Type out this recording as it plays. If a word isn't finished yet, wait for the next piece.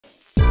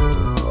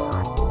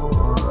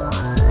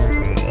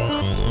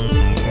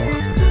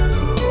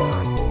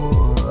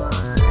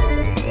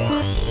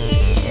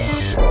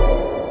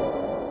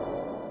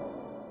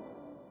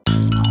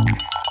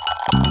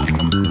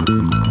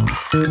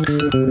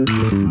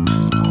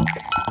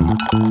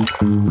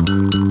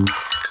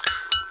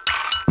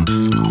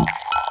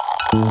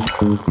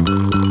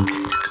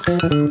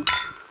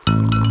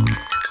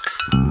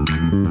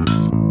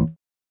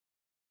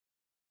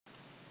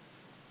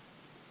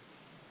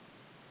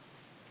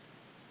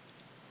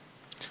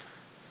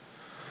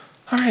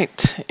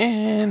Alright,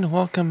 and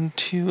welcome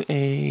to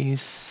a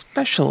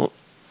special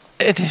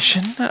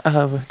edition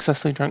of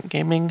Excessively Drunk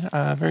Gaming,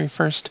 very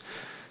first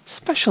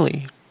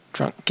specially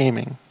drunk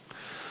gaming.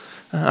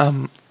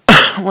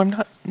 Well, I'm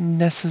not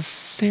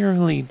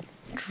necessarily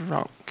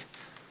drunk.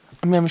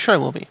 I mean, I'm sure I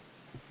will be,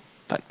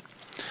 but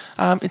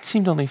it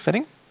seemed only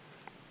fitting,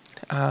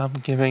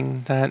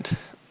 given that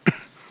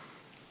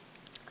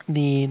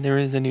there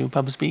is a new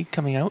Bubsy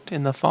coming out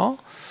in the fall,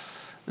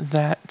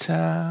 that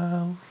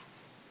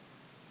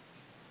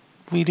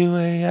we do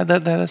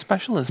that a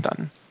special is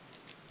done,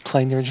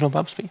 playing the original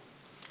Bubsy.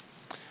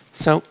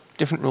 So,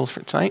 different rules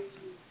for tonight.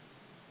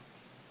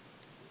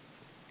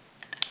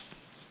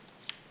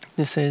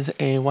 This is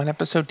a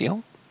 1-episode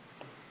deal,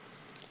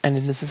 and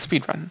it is a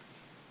speed run.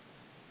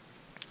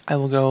 I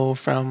will go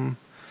from,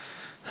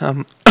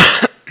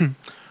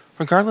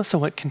 regardless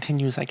of what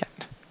continues I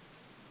get.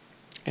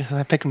 If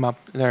I pick them up,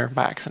 they're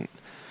by accident.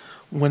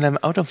 When I'm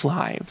out of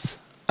lives,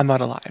 I'm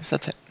out of lives.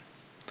 That's it.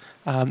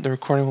 The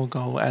recording will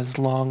go as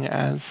long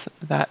as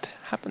that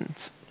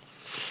happens.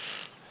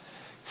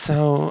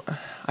 So,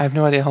 I have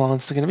no idea how long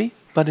this is going to be,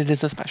 but it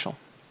is a special.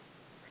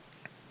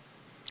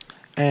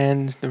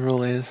 And the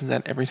rule is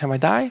that every time I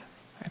die,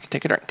 I have to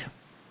take a drink.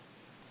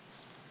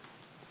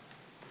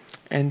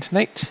 And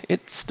tonight,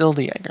 it's still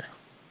the Jaeger,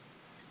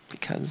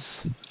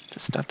 because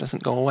this stuff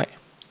doesn't go away,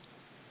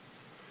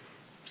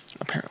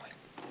 apparently.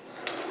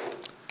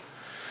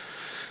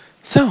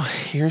 So,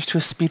 here's to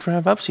a speedrun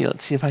of Bubsy.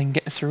 Let's see if I can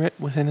get through it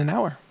within an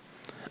hour.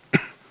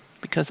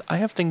 Because I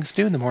have things to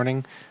do in the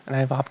morning, and I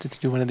have opted to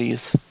do one of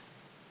these.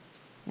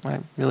 I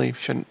really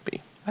shouldn't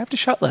be. I have to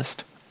shut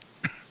list.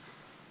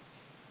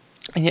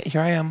 And yet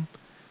here I am,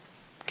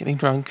 getting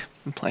drunk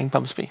and playing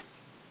Bubsy.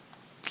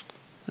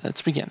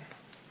 Let's begin.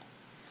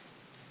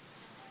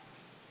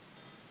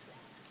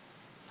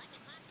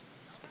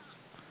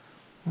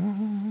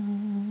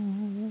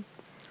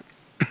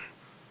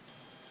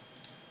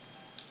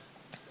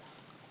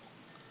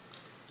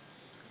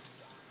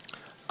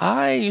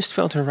 I used to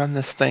be able to run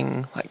this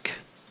thing like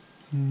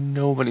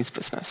nobody's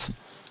business.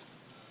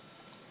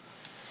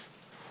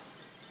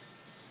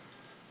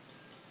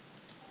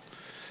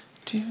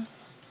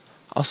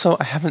 Also,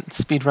 I haven't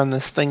speedrun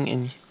this thing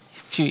in a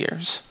few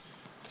years.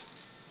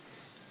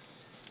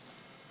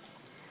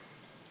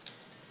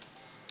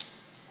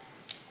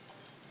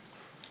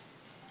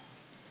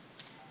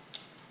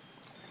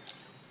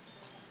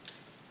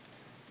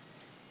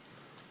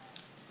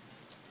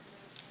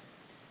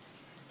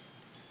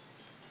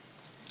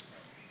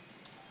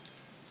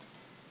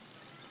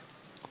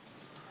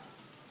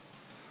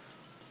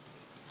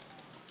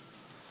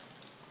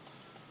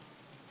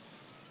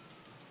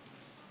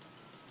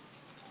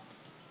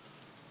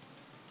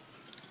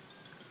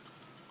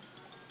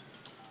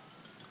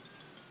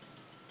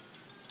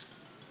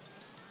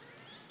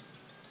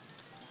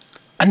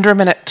 Under a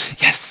minute,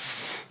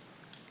 yes!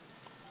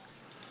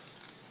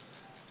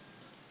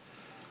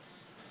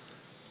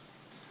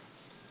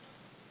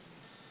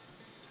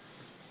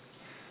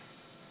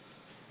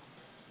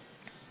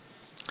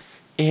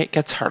 It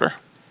gets harder.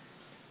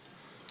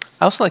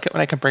 I also like it when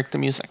I can break the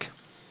music.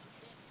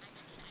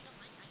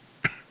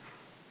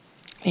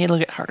 It'll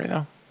get harder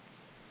though.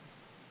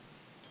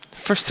 The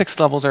first 6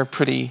 levels are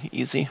pretty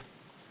easy.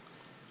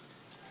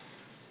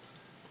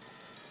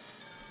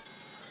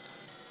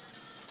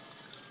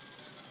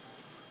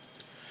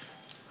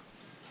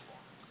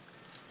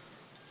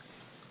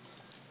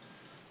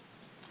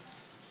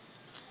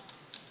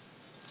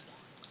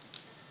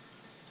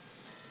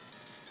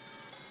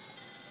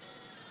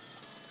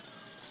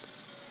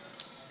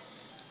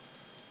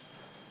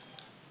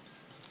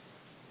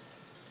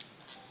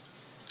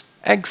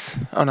 Eggs?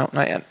 Oh no,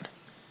 not yet.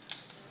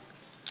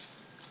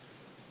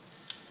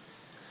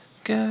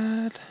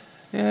 Good,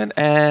 good,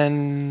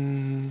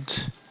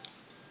 and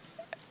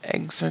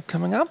eggs are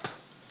coming up?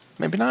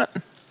 Maybe not.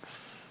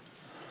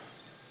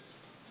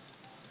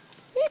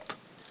 Beep.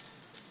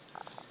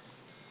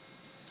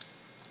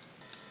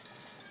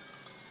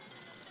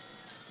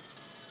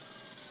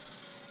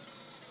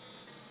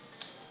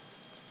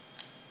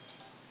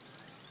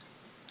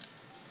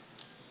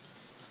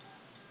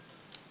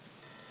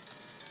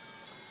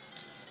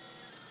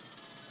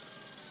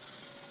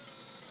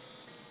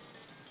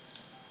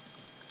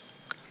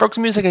 Broke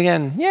the music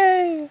again,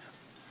 yay!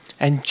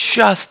 And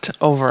just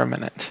over a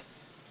minute.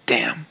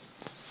 Damn.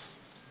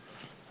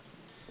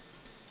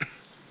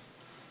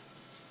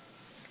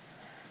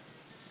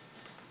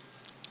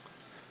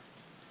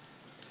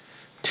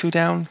 Two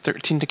down,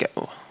 13 to go.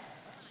 A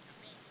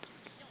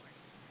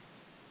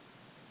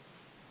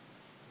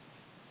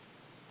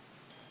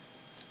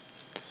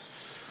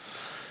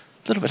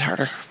little bit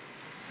harder.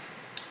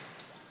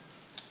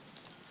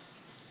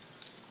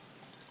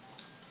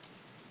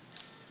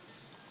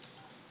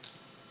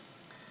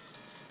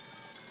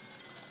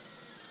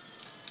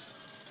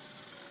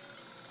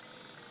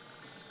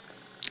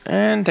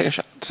 And take a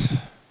shot.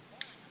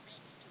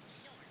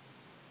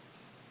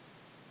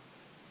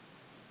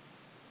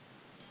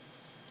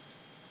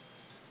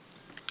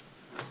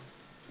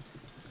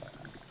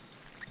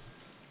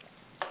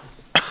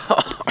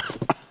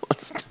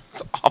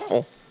 It's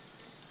awful.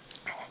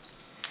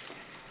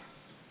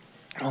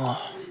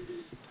 Oh.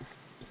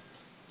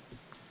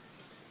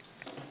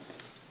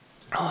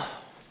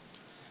 Oh.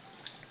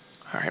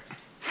 All right.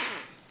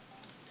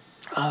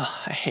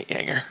 Oh, I hate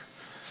Jaeger.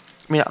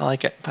 I mean, I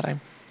like it, but I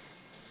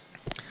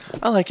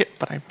like it,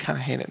 but I kind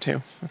of hate it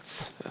too.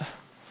 It's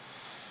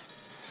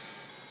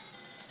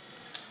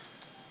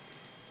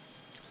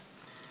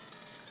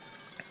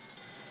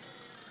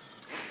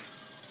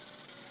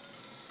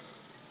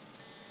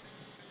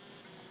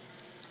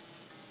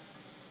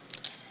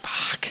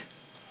fuck.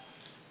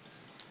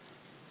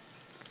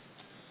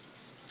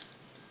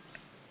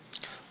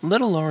 A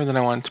little lower than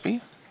I want it to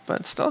be,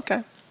 but still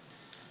okay.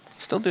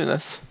 Still do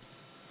this.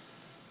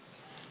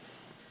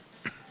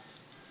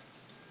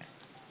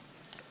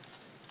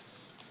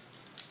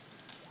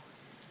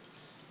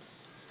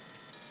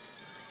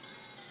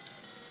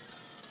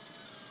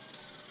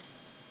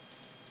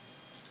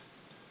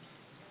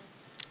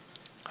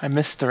 I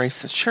missed the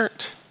racist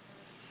shirt.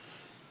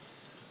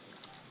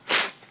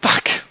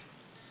 Fuck.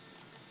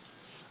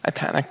 I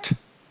panicked.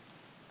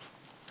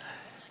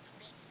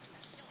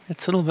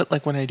 It's a little bit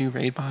like when I do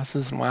raid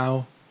bosses and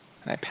WoW,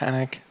 and I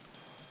panic.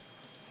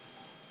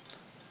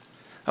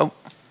 Oh,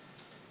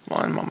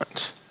 one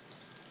moment.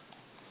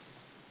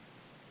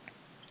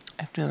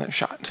 I have to do another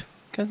shot,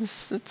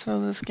 because it's how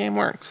this game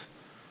works.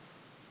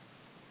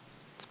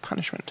 It's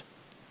punishment.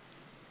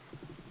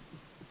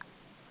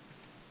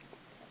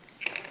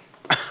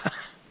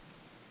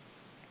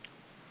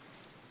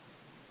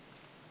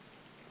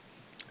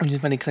 Which is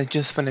funny because I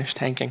just finished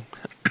tanking.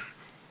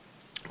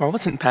 Well, I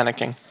wasn't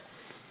panicking.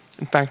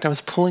 In fact, I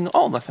was pulling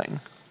all the thing.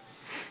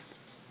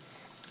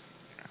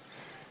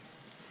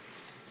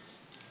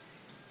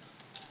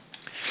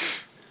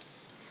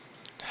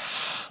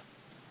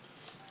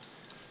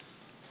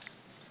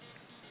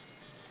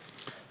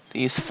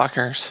 These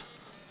fuckers.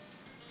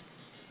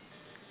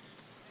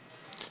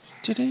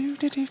 Do-do,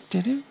 do-do,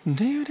 do-do,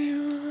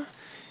 do-do.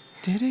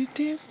 Do-do,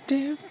 do,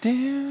 do,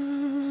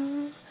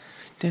 do.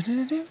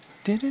 Do-do-do,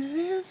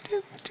 do-do-do,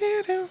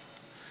 do-do-do.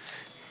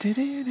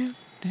 Do-do-do,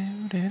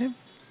 do-do-do.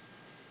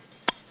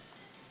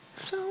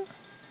 So,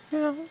 you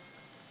know,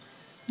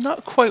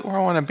 not quite where I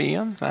want to be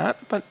on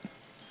that, but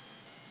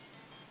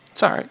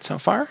it's alright so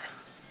far.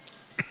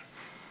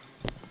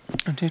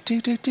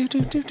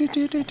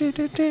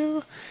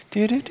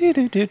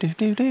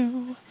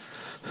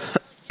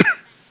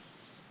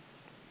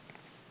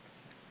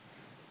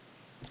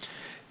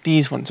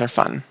 These ones are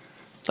fun.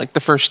 Like the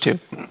first two.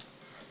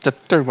 The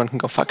third one can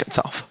go fuck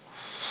itself.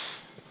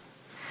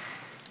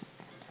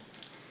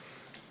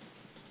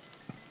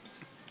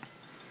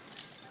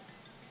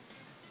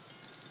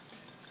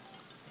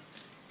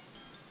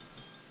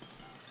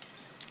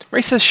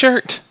 Racist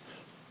shirt!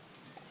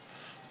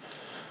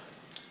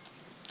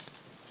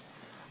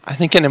 I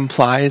think it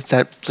implies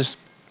that just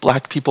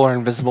black people are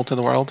invisible to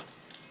the world.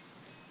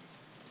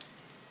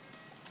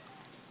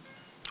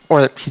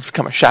 Or that he's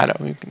become a shadow.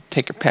 You can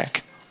take your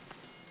pick.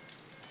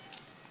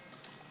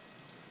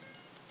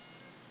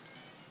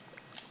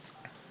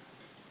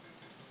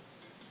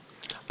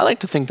 I like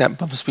to think that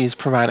Bubsy is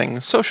providing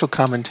social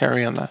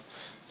commentary on the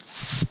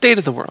state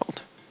of the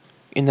world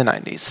in the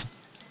 90s.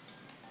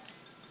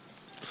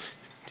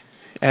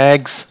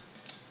 Eggs.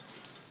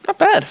 Not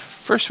bad.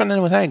 First one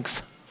in with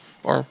eggs.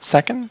 Or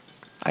second?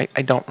 I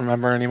don't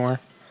remember anymore.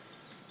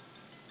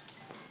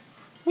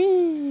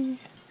 Whee!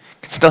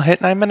 Can still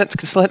hit 9 minutes.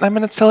 Can still hit 9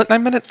 minutes. Still hit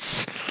 9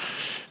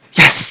 minutes.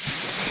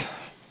 Yes!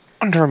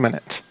 Under a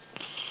minute.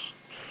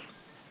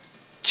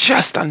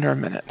 Just under a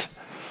minute.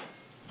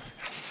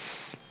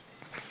 Yes.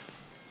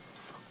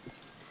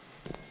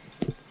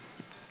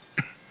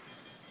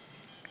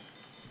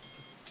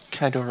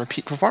 Can I do a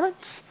repeat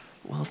performance?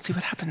 We'll see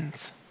what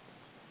happens.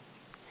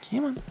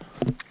 Come on.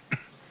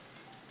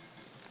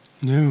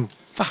 No.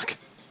 Fuck.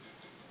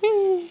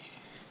 Whee!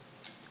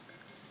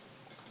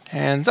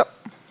 Hands up.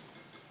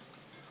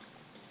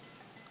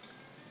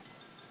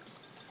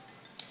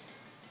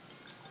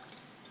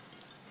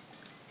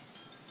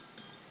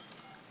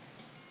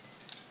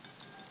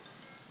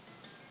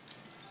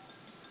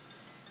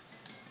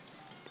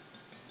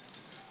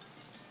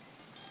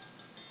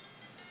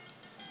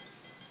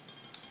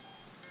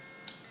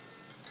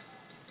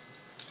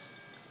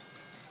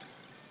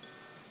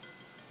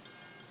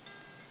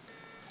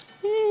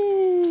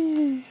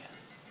 Whee!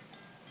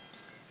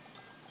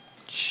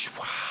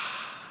 Shwa.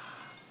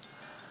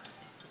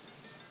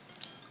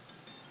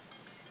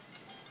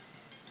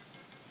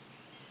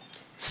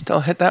 Still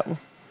hit that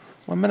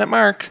 1 minute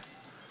mark.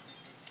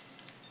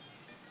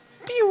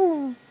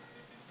 Pew!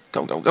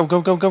 Go, go, go,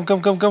 go, go, go, go,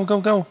 go, go,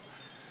 go, go.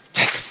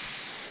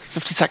 Yes!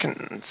 50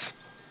 seconds.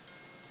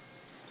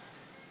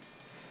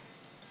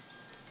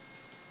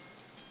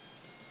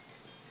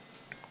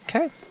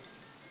 Okay.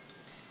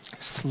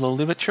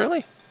 Slowly but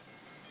surely.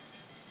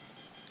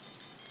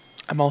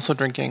 I'm also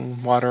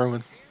drinking water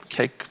with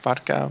cake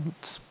vodka.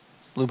 It's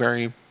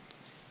blueberry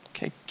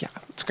cake. Yeah,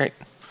 it's great.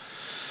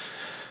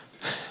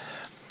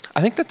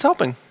 I think that's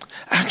helping.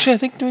 Actually, I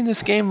think doing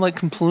this game like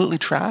completely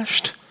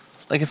trashed.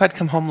 Like if I'd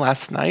come home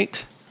last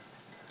night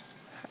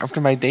after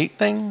my date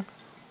thing,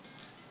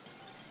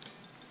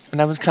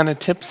 and I was kind of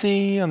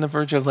tipsy on the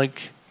verge of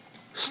like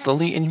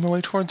slowly inching my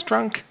way towards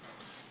drunk.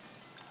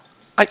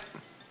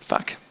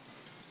 Fuck.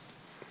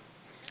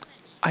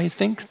 I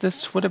think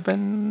this would have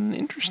been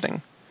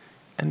interesting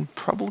and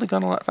probably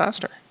gone a lot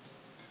faster.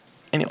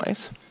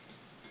 Anyways,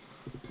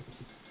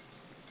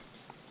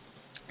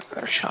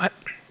 another shot.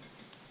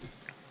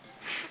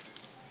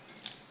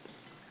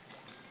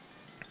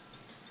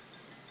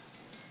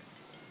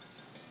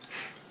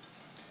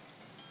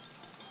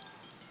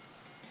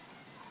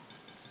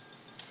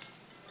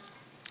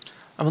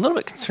 I'm a little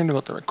bit concerned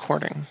about the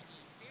recording.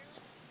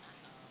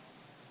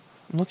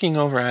 I'm looking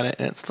over at it,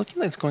 and it's looking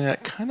like it's going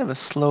at kind of a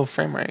slow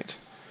frame rate.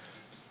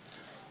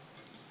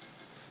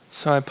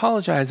 So I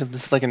apologize if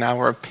this is like an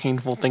hour of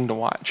painful thing to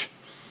watch.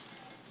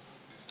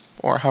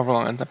 Or however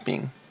long it ends up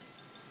being.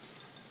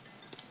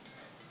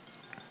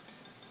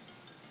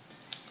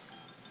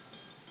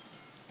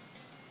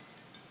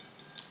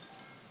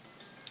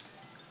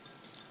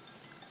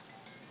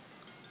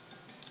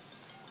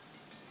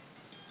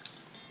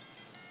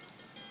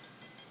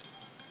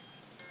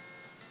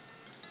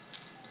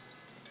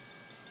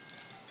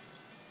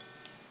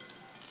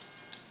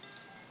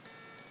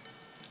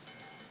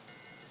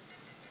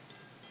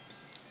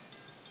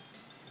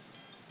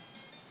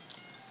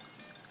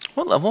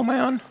 What level am I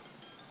on?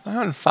 Am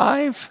I on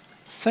 5?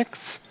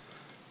 6?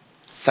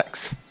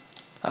 6.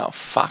 Oh,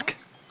 fuck.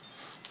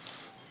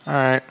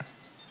 Alright.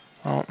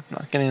 Well,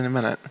 not getting in a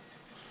minute.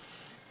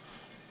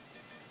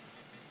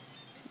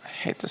 I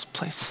hate this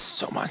place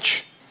so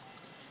much.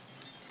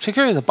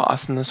 Particularly the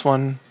boss in this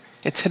one.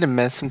 It's hit and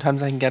miss.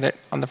 Sometimes I can get it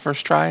on the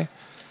first try.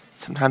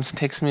 Sometimes it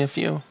takes me a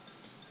few.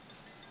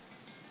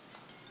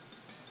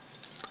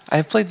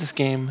 I've played this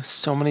game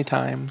so many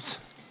times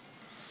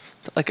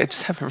that like I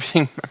just have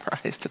everything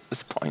memorized at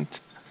this point.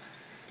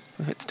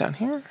 If it's down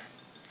here,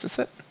 is this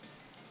it?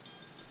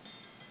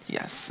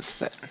 Yes,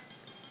 this is it.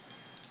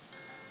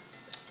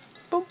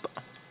 Boop.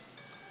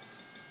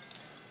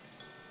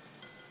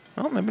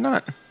 Oh, maybe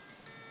not.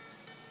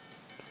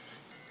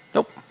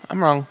 Nope,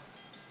 I'm wrong.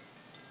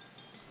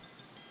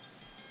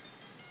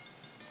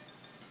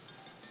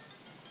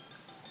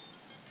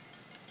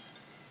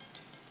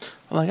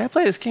 Like, I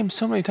play this game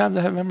so many times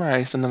I have it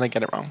memorized, and then I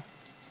get it wrong.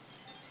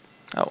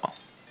 Oh well.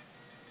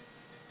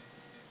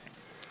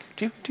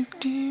 Do do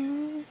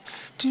do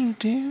do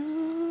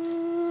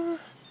do.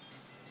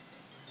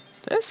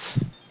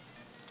 This?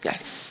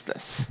 Yes,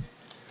 this.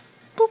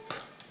 Boop,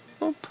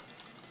 boop,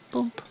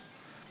 boop,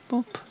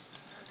 boop,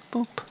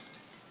 boop,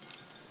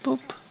 boop,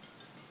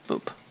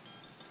 boop.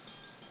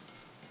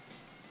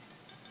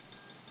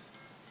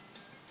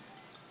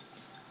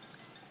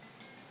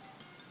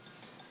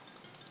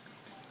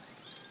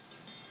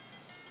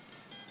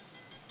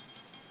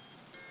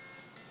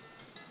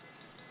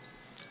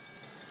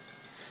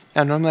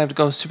 Now, normally I have to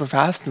go super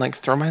fast and like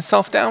throw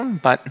myself down,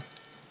 but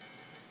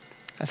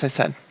as I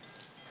said,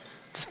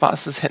 this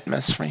boss is hit and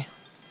miss for me.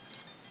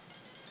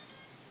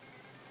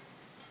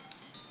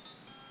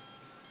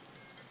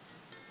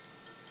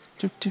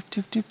 Do, do,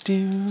 do, do,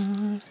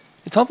 do.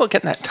 It's all about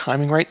getting that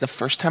timing right the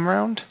first time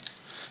around.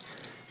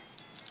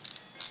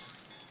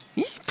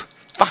 Yeep.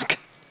 Fuck.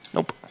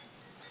 Nope.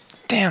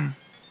 Damn.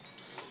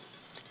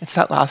 It's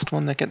that last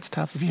one that gets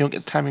tough. If you don't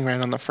get timing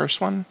right on the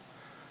first one,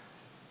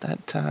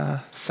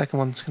 that second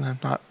one's gonna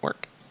not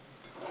work.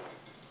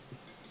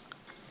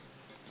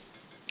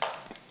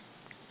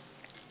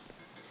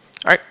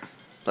 Alright,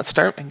 let's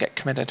start and get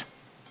committed.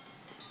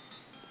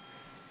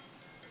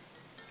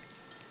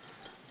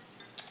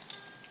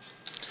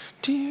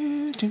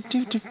 Do, do,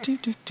 do, do, do,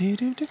 do, do,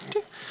 do, do,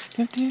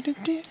 do, do, do,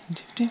 do,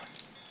 do.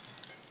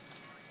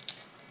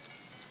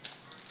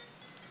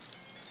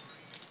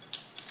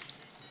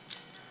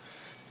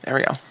 There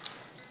we go.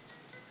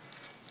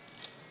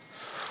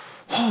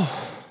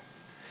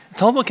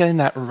 It's all about getting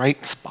that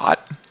right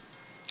spot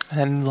and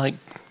then like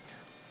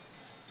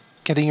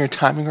getting your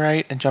timing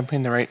right and jumping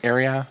in the right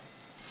area.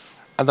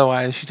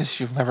 Otherwise,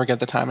 you'll never get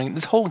the timing.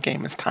 This whole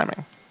game is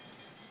timing.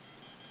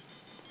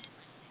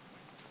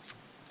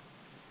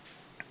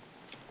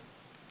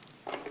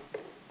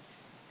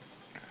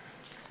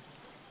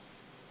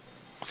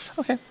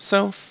 Okay,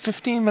 so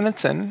 15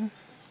 minutes in,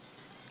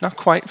 not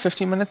quite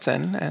 15 minutes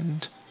in,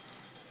 and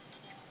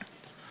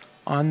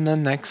on the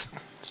next,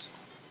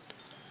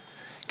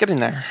 getting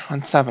there,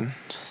 on 7.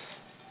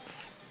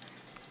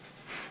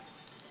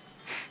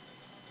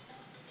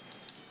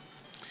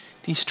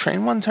 These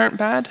train ones aren't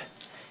bad,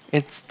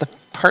 it's the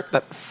part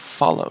that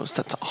follows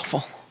that's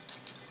awful.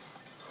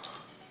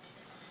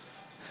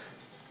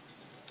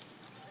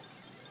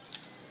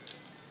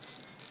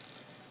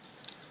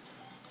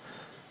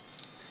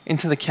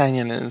 Into the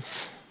Canyon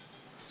is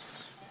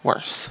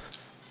worse.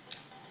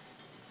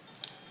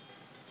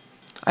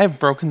 I have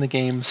broken the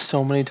game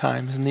so many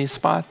times in these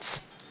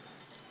spots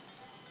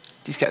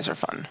These guys are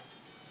fun.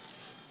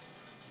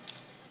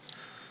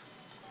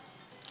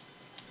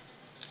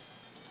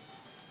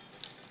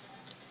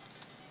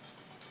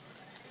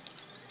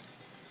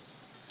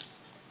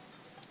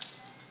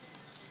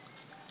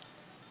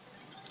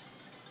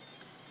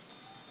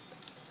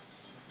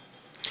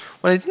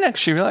 What I didn't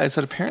actually realize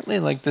that apparently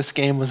like this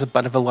game was a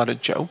butt of a lot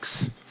of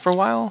jokes for a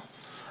while.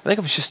 I think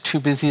I was just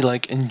too busy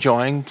like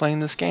enjoying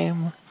playing this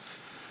game.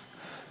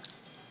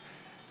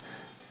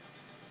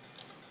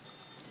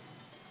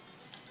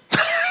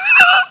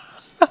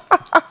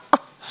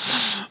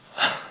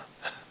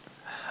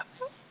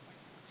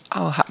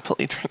 I'll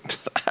happily drink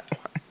to that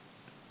one.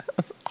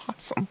 That's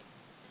awesome.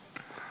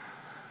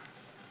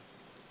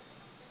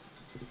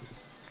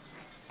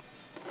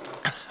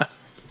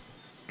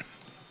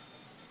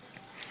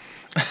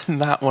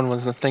 That one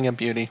was a thing of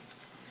beauty.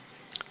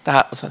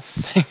 That was a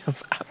thing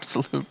of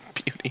absolute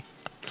beauty.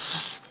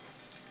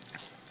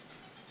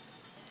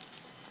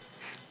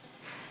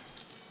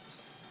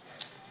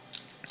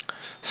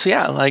 So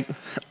yeah, like,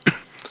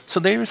 so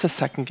there's the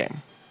second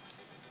game,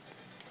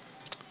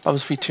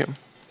 Bubsy 2,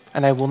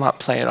 and I will not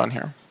play it on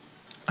here.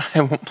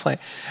 I won't play.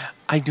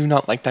 I do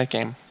not like that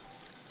game.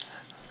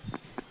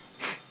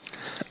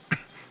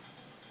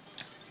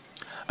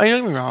 Oh,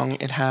 don't get me wrong,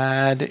 it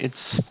had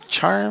its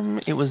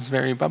charm, it was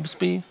very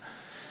Bubsy.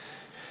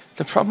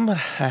 The problem that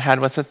I had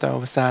with it though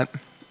was that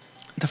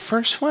the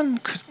first one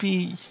could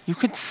be, you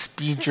could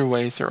speed your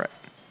way through it.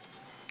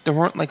 There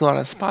weren't like a lot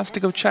of spots to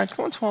go check.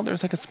 Once in a while there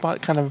was like a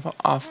spot kind of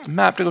off the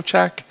map to go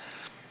check,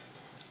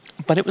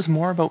 but it was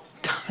more about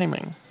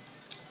timing.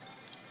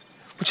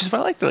 Which is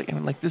what I like.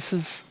 Like this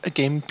is a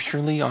game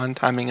purely on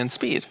timing and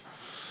speed.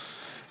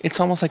 It's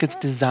almost like it's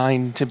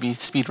designed to be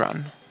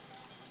speedrun.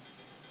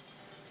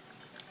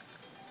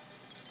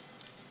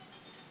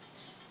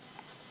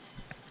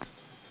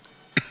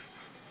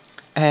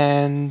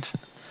 And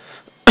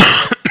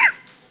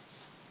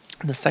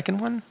the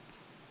second one,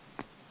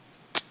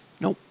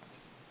 nope.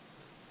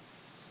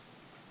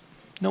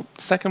 Nope.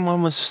 The second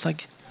one was just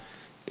like,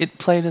 it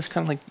played as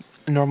kind of like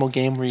a normal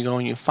game where you go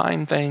and you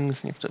find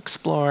things and you have to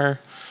explore.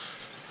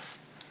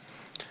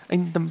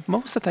 And the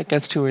most that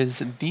gets to is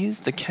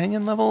the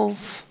canyon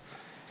levels,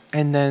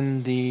 and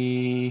then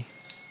these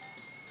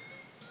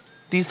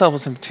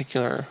levels in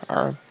particular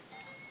are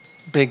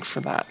big for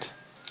that.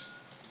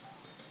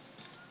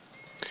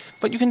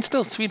 But you can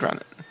still speedrun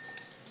it.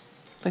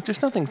 Like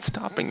there's nothing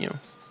stopping you.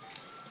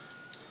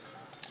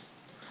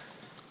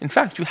 In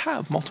fact, you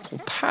have multiple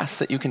paths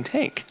that you can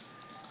take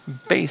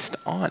based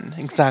on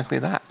exactly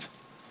that.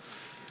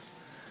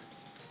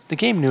 The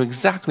game knew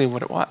exactly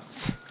what it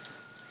was.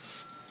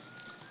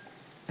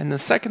 And the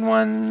second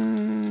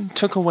one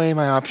took away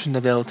my option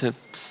to be able to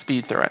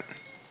speed through it.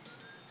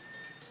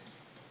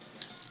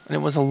 And it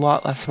was a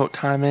lot less about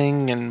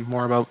timing and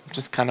more about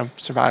just kind of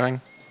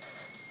surviving.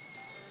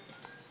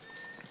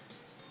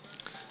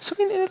 So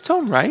in its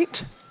own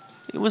right,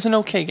 it was an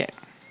okay game.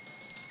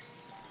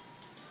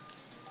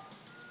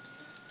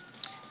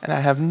 And I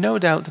have no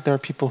doubt that there are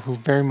people who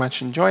very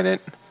much enjoyed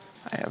it.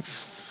 I have a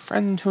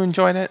friend who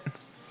enjoyed it.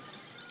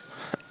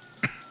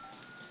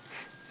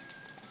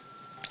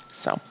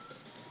 So.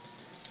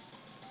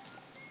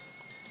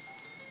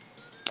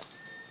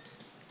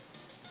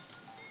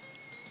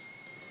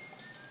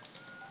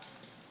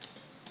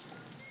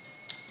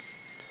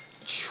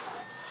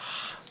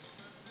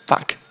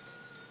 Fuck.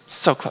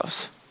 So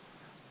close.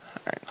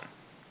 Alright.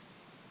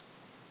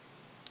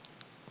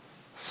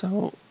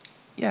 So,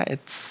 yeah,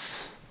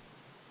 it's...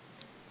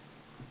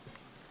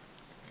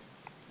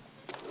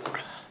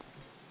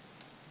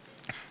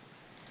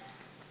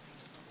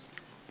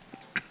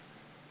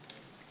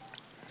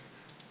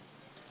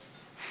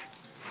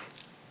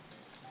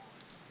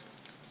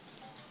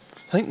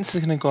 I think this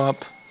is going to go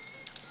up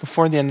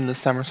before the end of the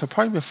summer, so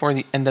probably before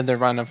the end of the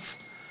run of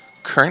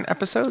current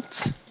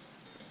episodes.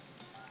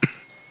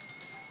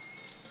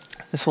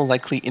 This will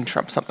likely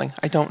interrupt something.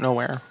 I don't know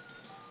where.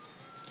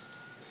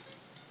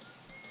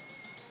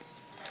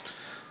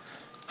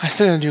 I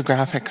still gotta do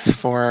graphics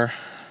for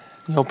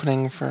the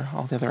opening for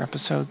all the other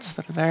episodes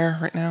that are there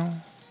right now.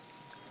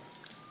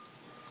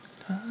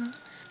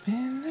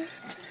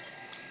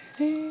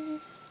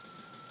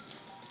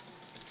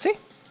 See?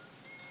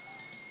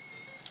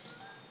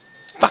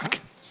 Fuck.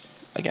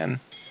 Again.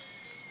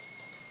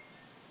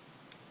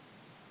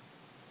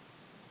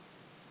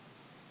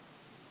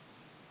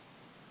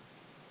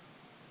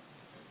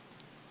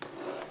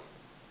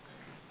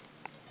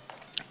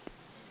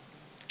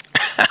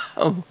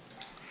 Oh.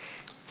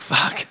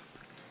 Fuck.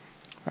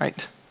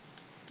 Right.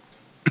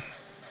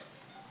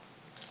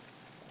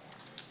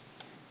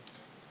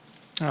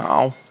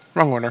 Oh.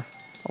 Wrong order.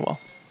 Oh well.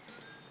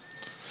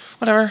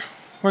 Whatever.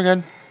 We're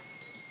good.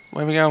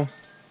 Away we go.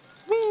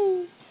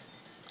 Whee!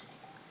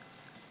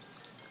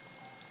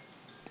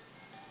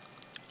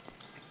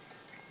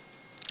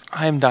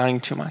 I am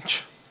dying too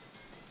much.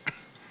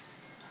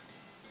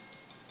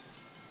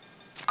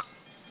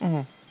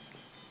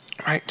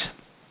 Right.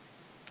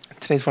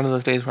 Today's one of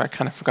those days where I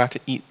kind of forgot to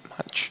eat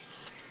much.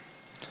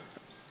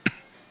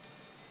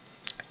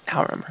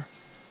 Now I remember.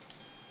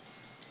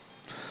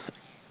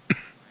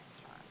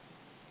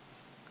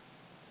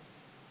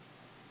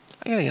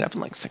 gotta get up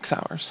in like 6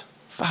 hours.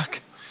 Fuck.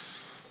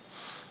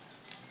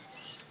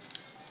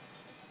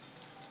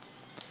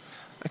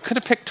 I could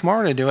have picked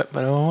tomorrow to do it,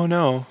 but oh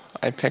no.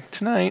 I picked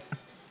tonight.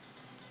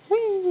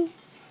 Whee!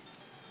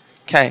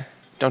 Okay.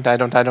 Don't die,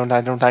 don't die, don't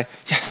die, don't die.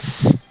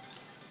 Yes!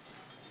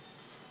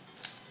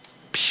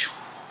 Pew!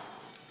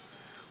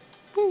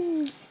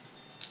 Whee!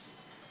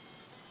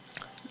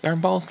 Yarn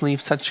balls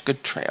leave such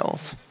good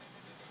trails.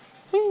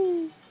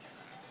 Whee!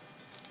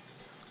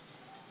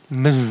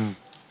 Moo.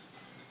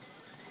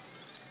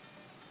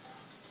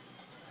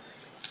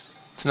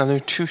 It's another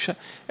 2-shot.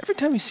 Every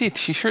time you see a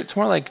t-shirt, it's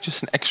more like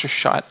just an extra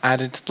shot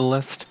added to the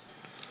list.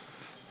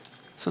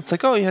 So it's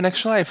like, oh, you have an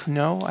extra life.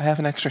 No, I have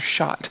an extra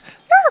shot.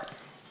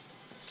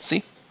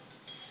 See?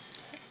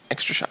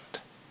 Extra shot.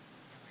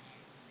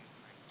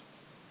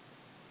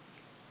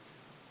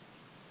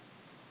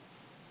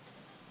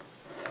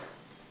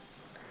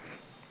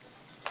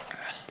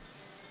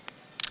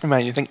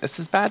 Man, you think this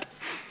is bad?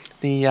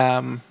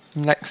 The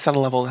next set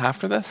of levels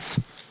after this?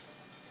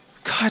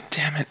 God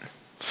damn it.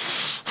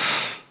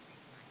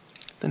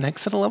 The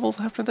next set of levels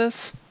after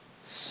this?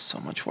 So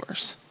much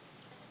worse.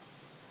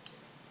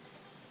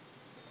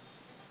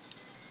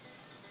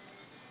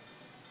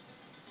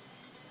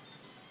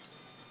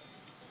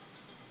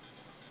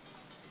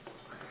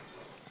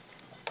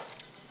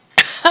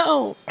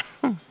 Ow!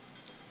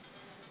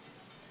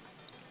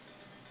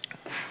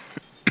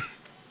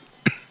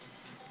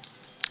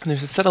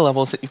 There's a set of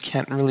levels that you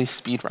can't really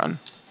speedrun.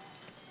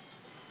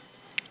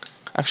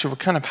 Actually, we're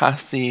kind of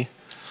past the,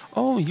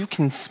 oh, you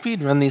can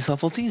speedrun these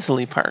levels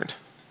easily part.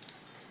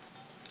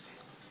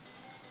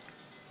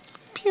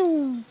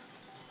 Pew!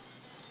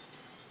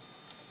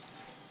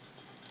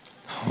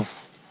 Oh.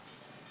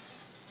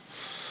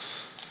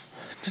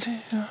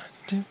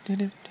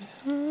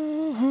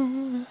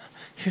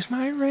 Here's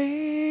my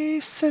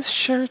racist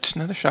shirt.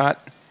 Another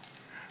shot.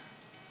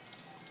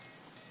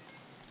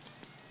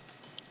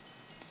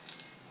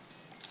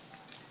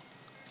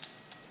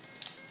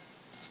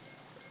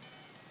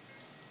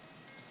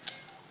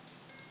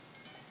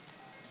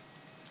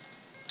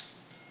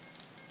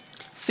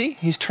 See,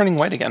 he's turning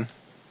white again.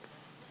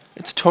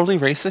 It's a totally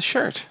racist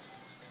shirt.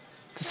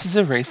 This is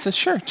a racist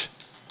shirt.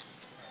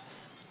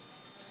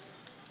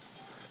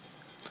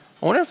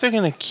 I wonder if they're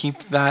going to keep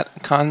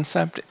that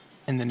concept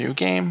in the new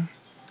game,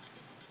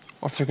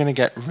 or if they're going to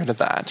get rid of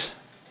that.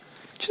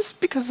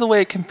 Just because of the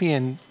way it can be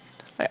in...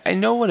 I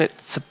know what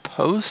it's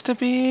supposed to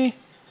be,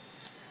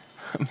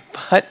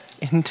 but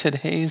in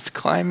today's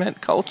climate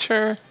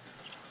culture,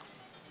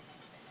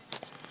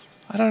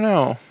 I don't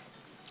know.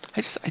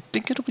 I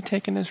think it'll be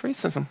taken as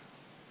racism.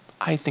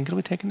 I think it'll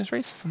be taken as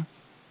racism.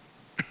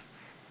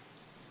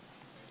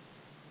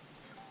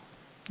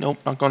 Nope,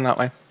 not going that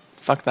way.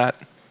 Fuck that.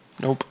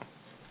 Nope.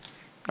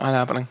 Not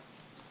happening.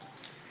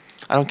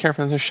 I don't care if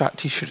there's a shot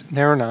t-shirt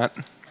there or not.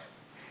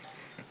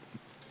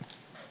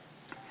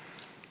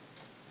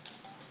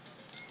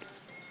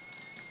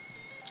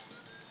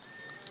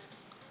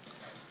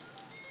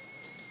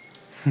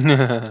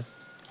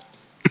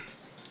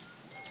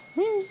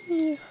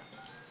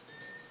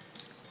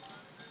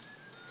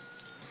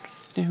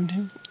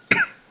 Do.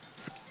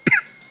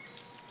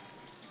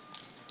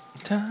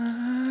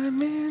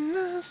 Time in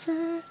the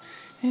sand.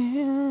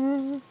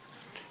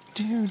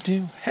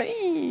 Do.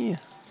 Hey!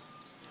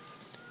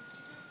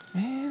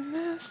 In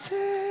the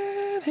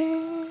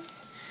city.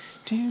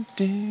 Do.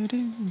 Do.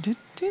 Do. Do.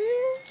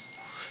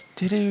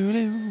 Do.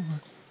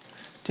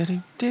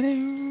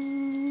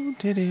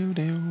 Do.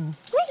 Do.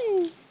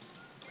 Whee!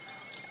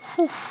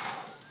 Whew.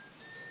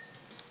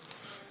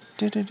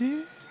 Do.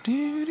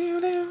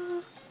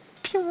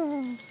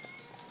 Pew.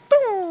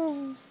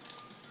 Boom.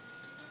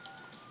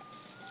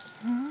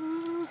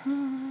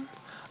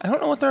 I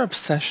don't know what their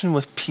obsession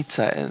with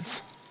pizza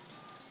is.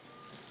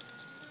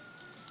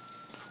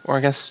 Or I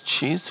guess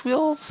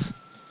Cheesewheels?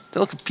 They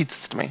look like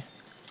pizzas to me.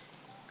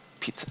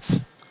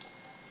 Pizzas.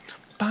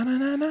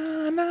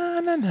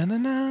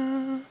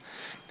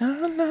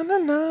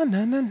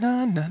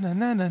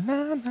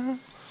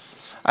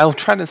 I'll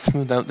try to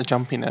smooth out the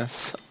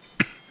jumpiness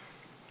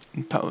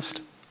in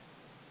post.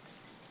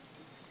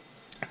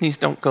 These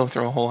don't go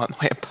through a whole lot in the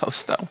way of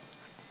post, though.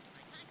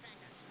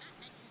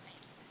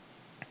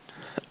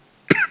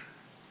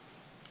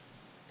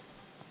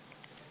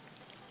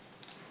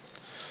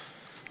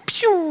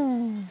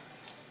 Pew!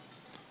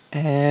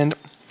 And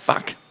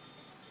fuck.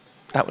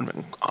 That would have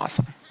been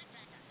awesome.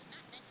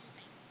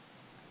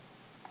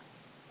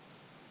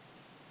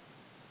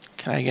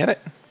 Can I get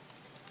it?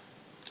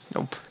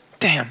 Nope.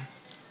 Damn.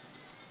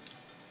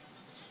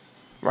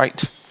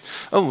 Right.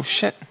 Oh,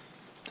 shit.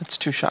 That's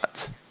 2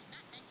 shots.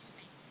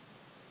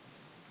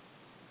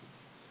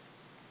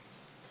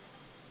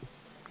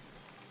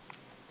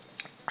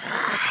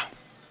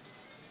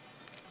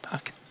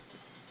 Fuck.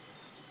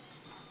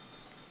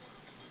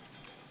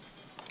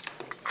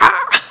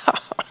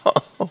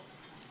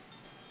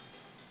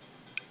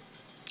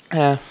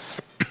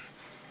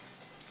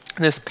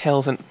 This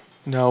pales in...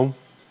 No.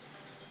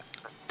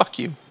 Fuck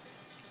you.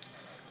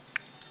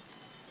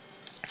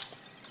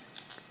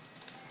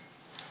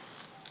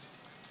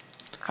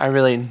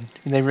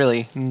 They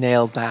really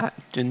nailed that,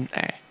 didn't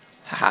they?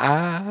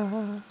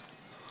 Ha!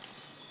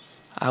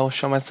 I will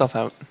show myself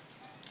out.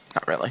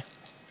 Not really.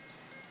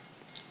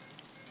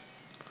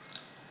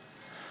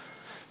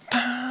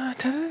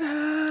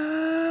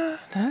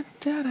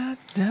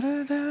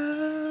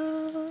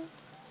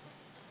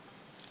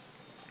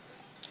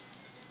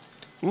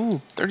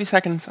 Ooh, 30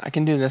 seconds. I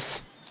can do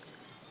this.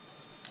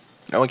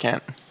 No, I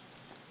can't.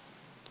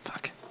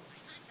 Fuck.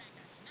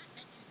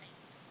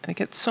 And it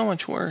gets so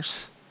much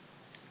worse.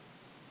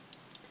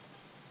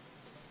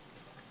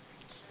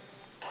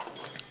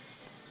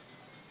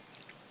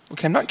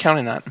 Okay, I'm not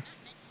counting that.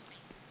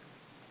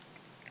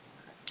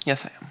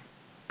 Yes, I am.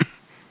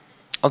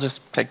 I'll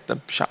just take the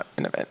shot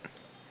in a bit.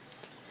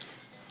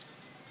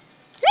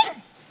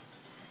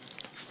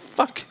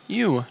 Fuck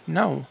you.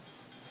 No.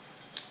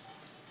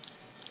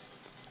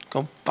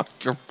 Go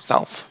fuck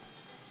yourself.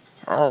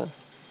 Oh.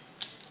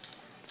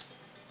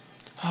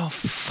 Oh,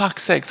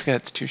 fuck's sakes. Okay,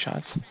 it's 2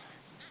 shots.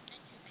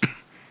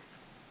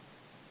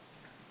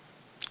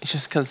 It's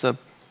just because the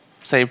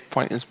save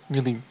point is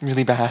really,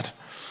 really bad.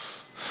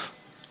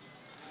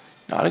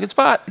 Not a good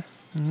spot.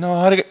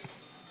 Not a good...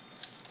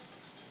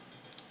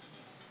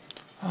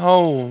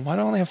 Oh, why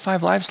do I only have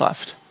 5 lives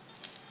left?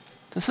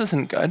 This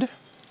isn't good.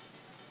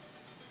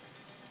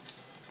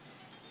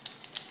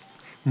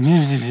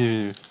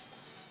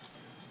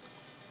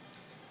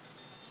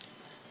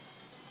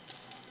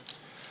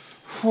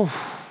 Whew.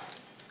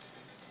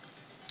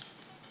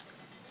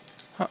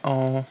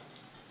 Uh-oh.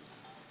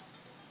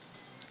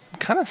 I'm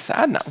kind of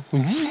sad now.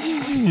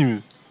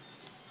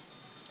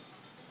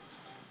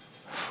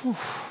 Whew.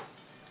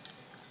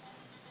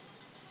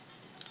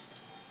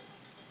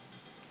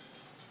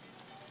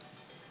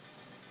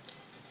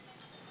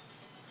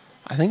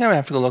 I think I'm gonna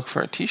have to go look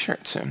for a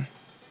t-shirt soon.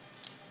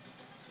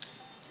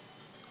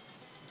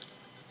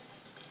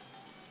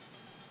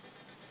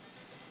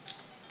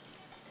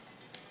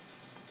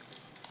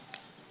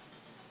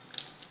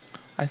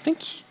 I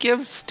think he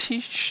gives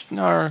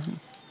or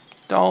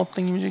doll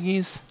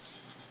thingamajiggies.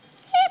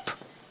 Yep.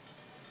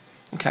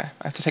 Okay,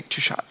 I have to take 2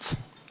 shots.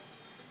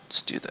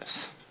 Let's do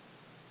this.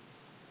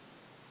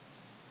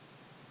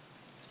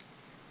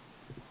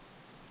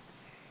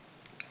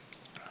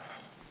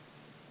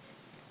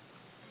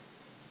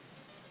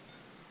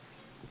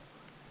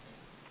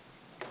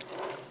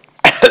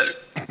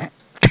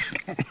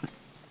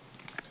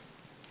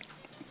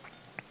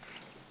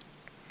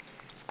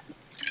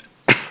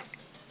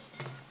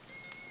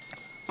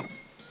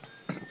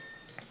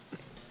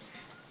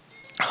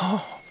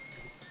 Oh.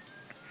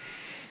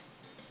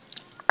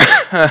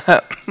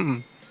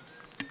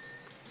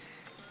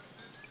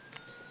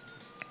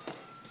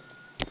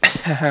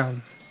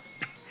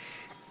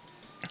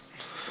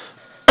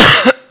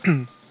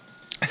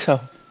 So,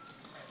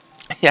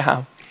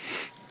 yeah,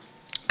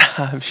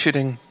 I'm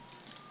shooting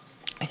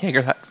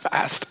Jaeger that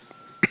fast.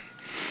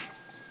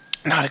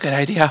 Not a good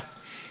idea.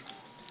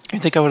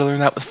 You'd think I would have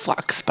learned that with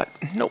Flux, but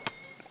nope.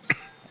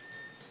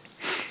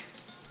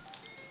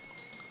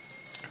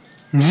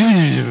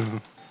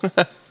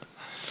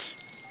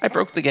 I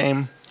broke the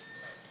game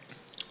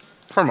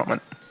for a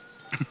moment.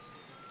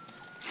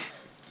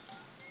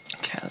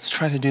 Okay, let's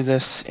try to do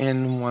this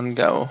in one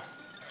go.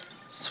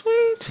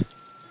 Sweet.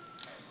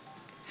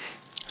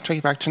 Take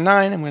it back to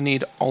 9. I'm going to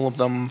need all of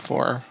them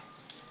for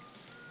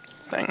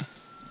thing.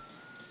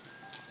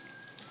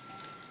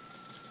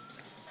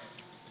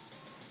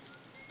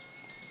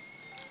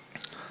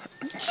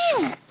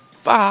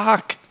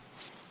 Fuck.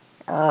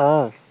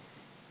 Oh.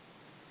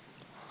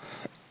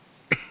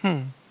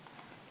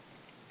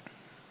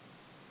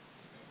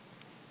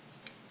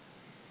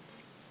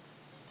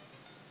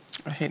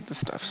 I hate this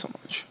stuff so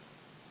much.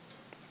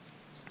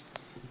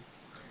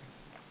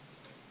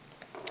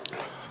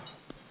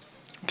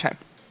 Okay.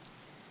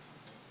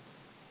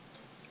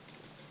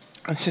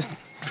 Let's just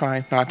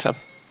try not to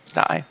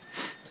die.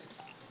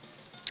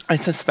 I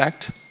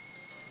suspect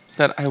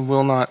that I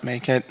will not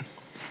make it.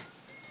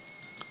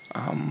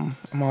 I'm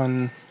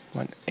on,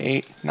 what,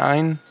 8,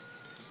 9?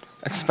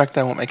 I suspect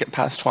I won't make it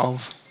past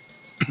 12.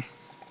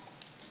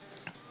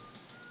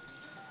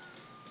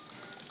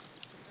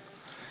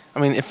 I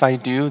mean, if I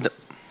do,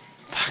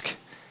 fuck.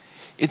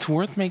 It's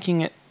worth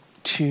making it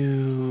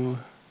to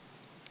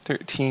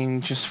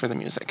 13 just for the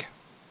music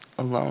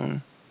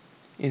alone.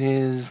 It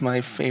is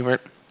my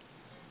favorite.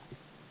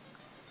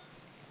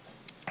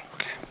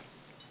 Okay.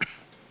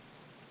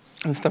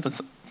 This stuff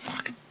is...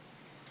 Fuck.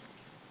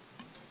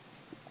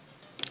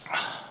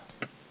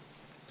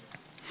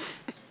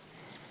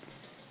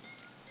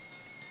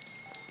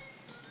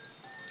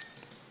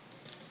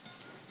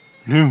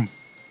 No.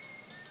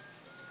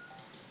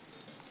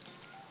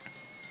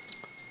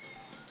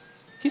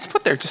 He's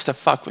put there just to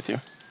fuck with you.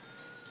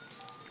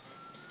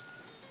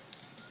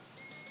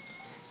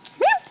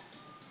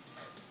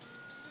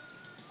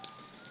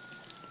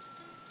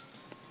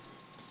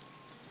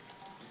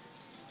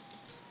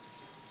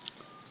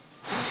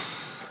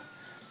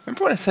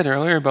 Remember what I said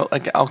earlier about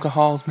like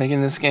alcohol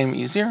making this game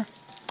easier?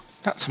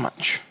 Not so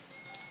much.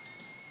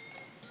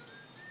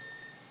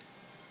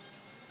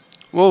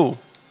 Whoa.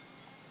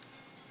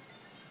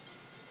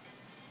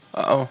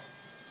 Uh-oh.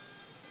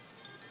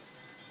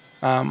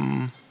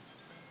 Um,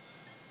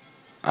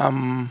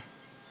 um,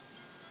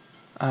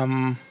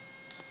 um,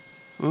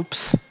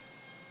 oops.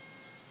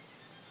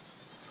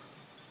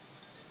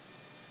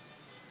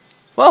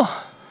 Well,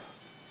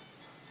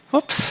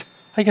 whoops.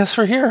 I guess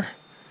we're here.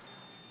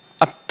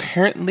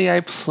 Apparently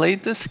I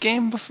played this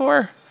game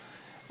before,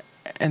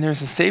 and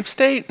there's a save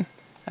state,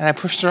 and I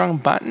pushed the wrong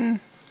button,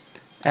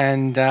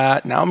 and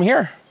now I'm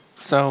here.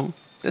 So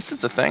this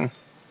is the thing.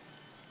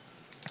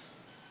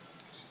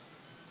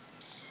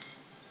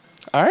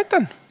 Alright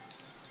then.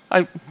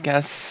 I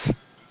guess...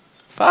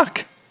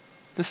 Fuck.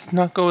 This did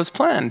not go as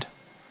planned.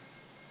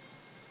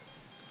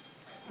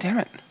 Damn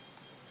it.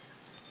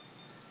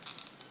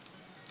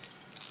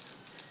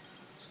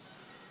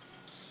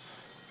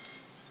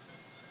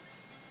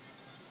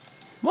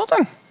 Well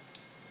done.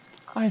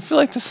 I feel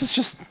like this is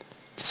just...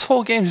 This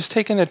whole game just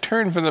taking a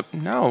turn for the...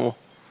 No.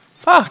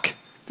 Fuck.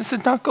 This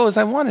did not go as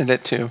I wanted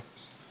it to.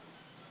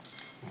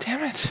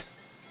 Damn it.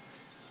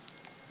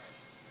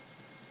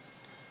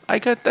 I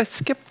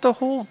skipped the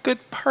whole good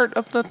part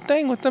of the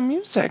thing with the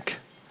music.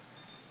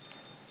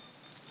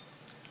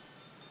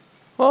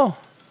 Well,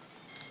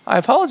 I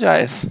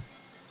apologize.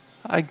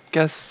 I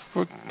guess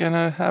we're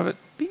gonna have it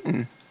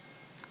beaten.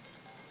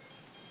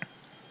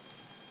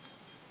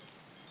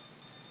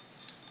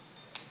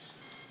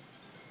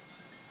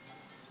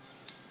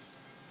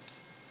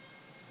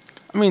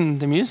 I mean,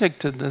 the music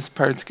to this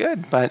part's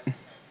good, but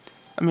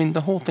I mean,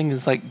 the whole thing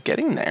is like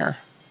getting there.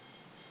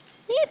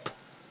 Yeep.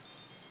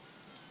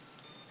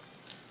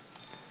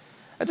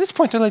 At this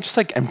point, they're like just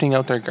like emptying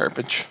out their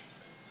garbage.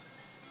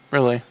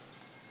 Really.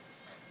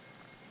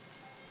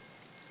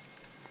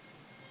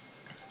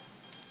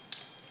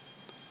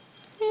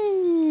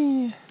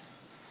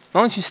 As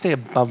long as you stay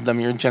above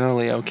them, you're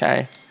generally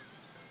okay.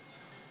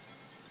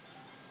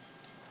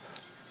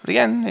 But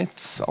again,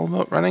 it's all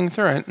about running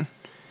through it,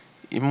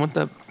 even with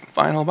the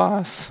final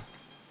boss.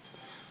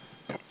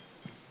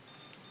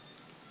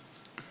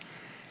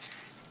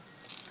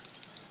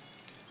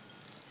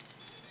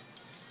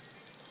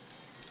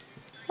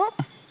 Oh,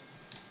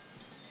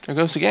 there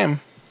goes the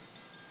game.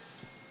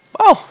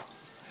 Oh,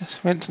 I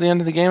guess we went to the end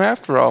of the game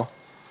after all.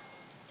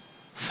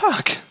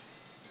 Fuck.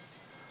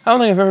 I don't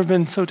think I've ever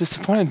been so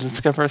disappointed to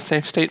discover a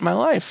safe state in my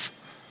life.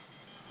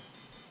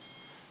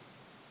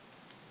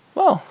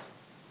 Well,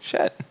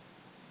 shit.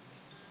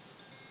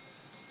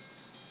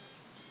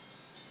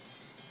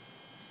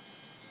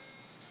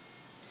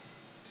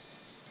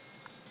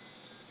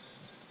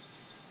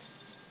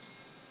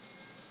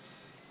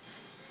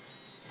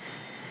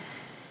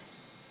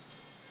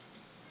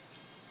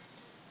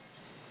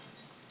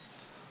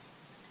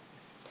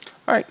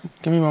 Alright,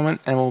 give me a moment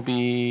and we'll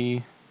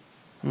be...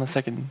 Unless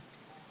I can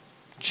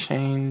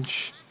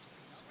change...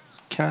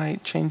 Can I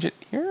change it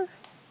here?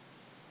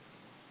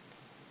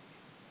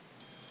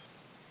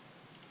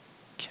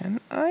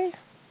 Can I?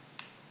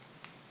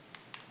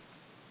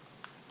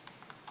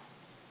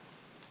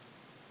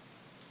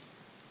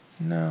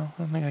 No,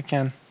 I don't think I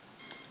can.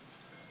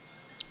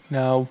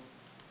 No.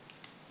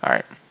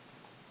 Alright.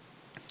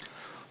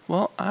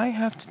 Well, I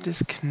have to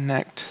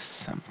disconnect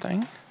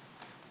something.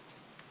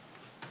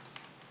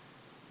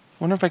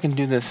 Wonder if I can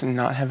do this and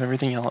not have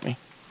everything yell at me.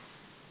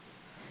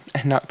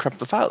 And not corrupt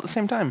the file at the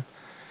same time.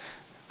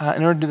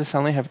 In order to do this, I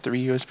only have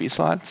 3 USB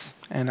slots,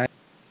 and I...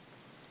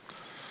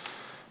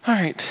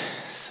 Alright,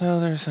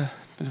 so there's a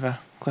bit of a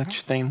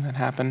glitch thing that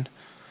happened.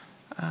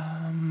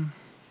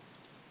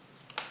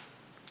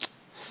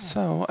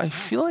 So, I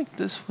feel like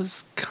this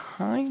was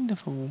kind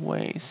of a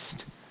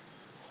waste.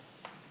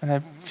 And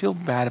I feel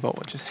bad about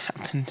what just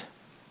happened.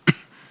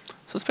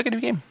 So let's pick a new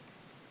game.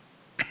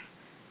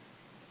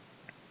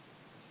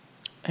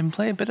 And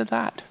play a bit of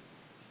that.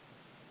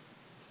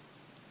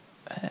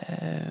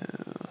 I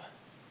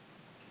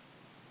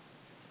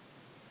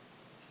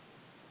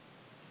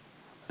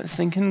was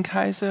thinking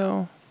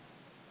Kaizo,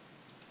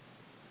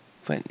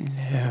 but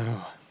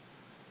no.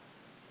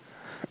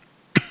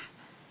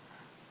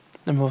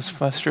 The most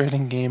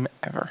frustrating game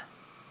ever.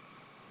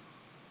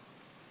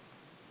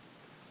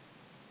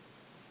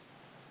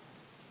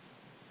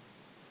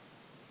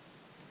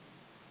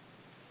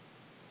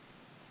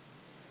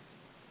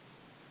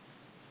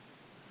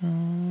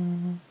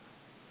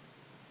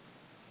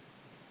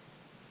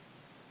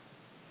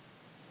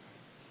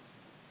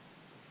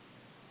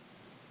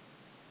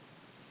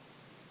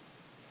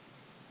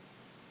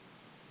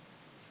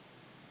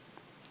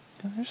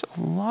 There's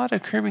a lot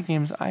of Kirby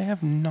games I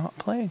have not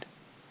played.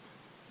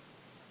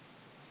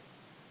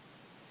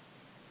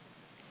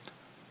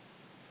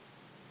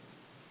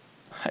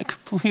 I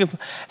could believe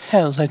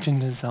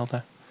Legend of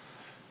Zelda.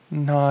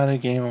 Not a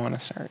game I want to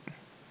start.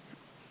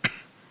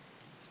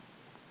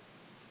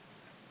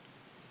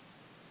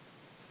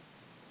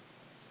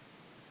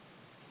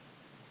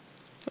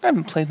 I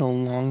haven't played in a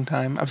long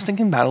time. I was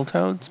thinking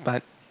Battletoads,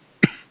 but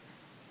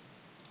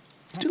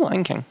let's do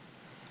Lion King.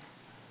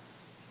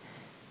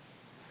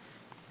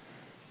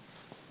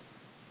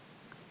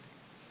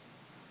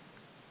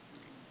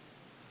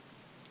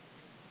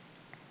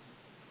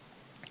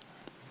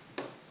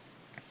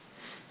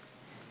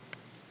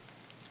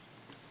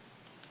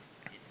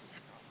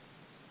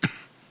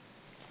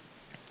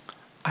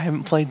 I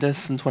haven't played this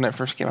since when it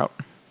first came out.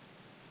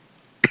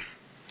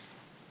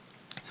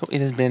 So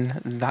it has been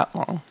that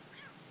long.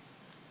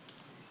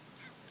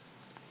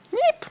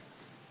 Yep.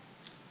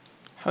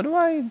 How do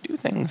I do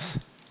things?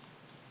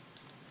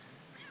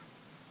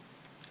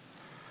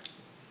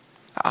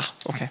 Ah,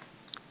 okay.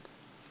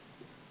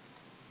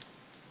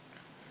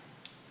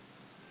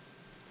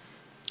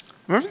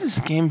 I remember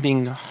this game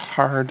being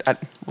hard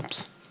at...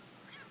 Whoops.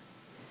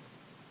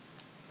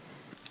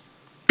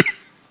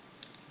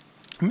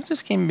 I remember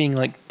this game being,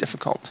 like,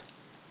 difficult.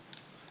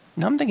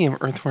 Now I'm thinking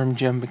of Earthworm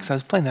Jim because I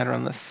was playing that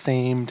around the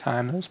same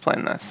time I was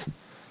playing this.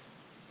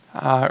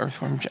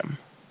 Earthworm Jim.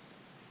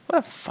 What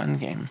a fun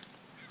game.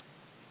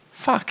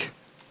 Fuck.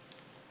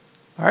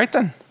 Alright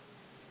then.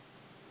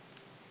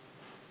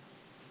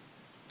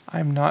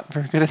 I'm not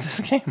very good at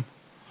this game.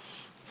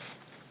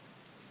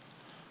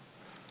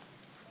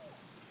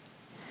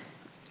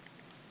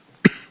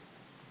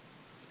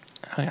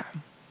 Oh yeah.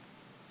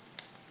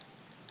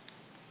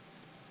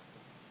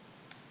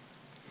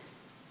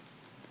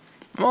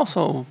 I'm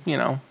also, you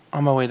know,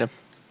 on my way to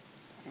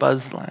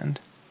Buzzland.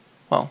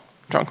 Well,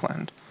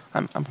 Drunkland.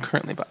 I'm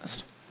currently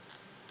buzzed.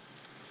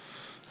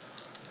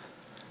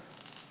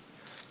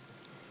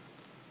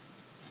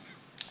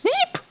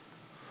 Meep!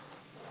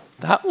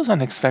 That was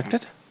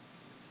unexpected.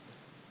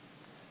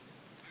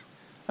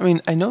 I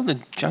mean, I know the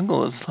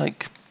jungle is,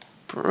 like,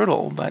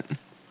 brutal, but...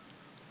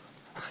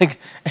 Like,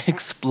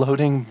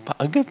 exploding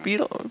bug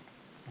beetle?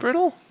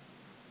 Brittle?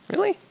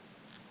 Really?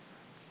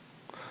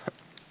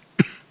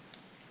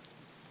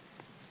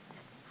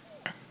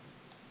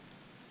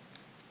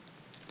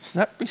 Does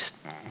that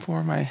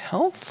restore my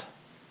health?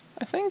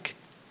 I think?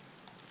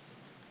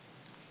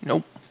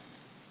 Nope.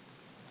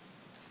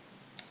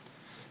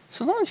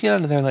 So as long as you get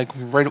out of there, like,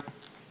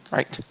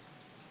 right.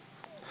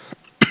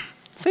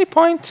 Save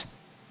point.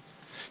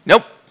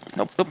 Nope.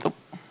 Nope, nope, nope.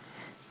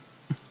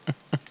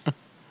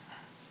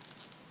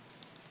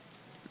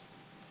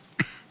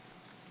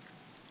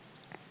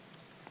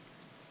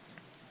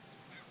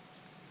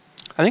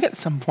 I think at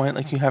some point,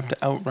 like, you have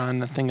to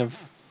outrun a thing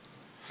of...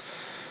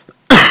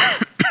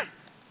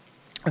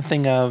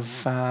 thing. At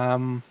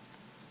some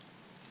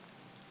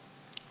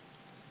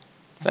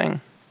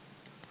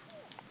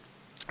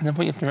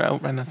point you have to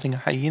outrun a thing of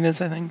hyenas,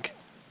 I think.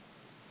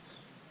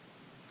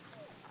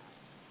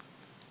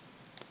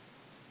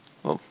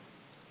 Oh.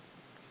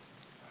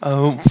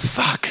 Oh,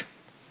 fuck.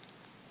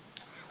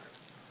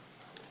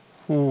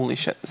 Holy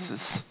shit, this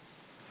is...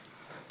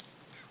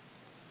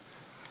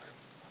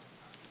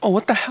 Oh,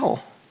 what the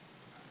hell?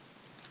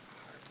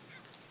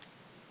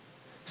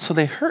 So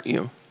they hurt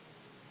you?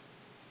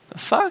 The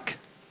fuck?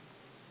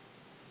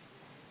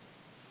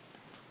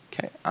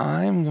 Okay,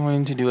 I'm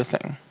going to do a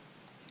thing.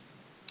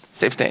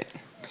 Save state.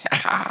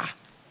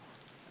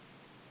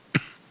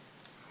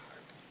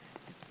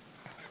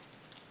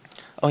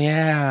 Oh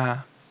yeah.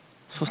 I'm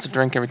supposed to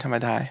drink every time I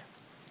die.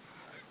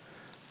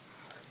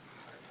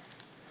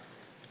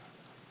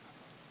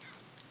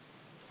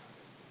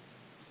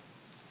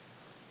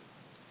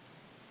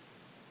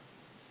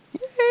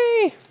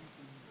 Yay!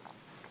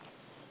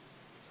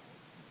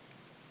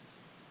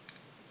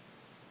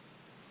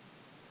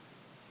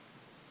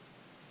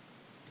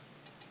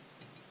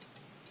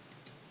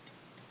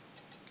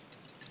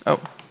 Oh,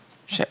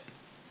 shit.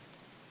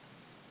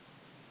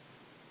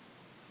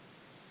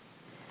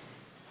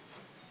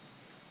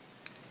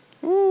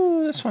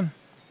 Ooh, this one.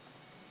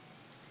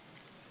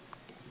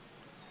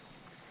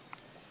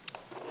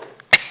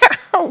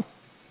 Ow!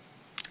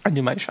 I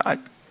do my shot.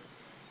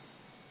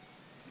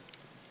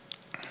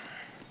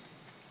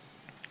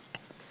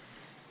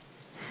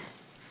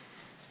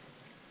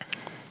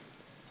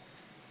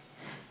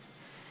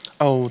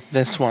 Oh,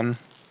 this one.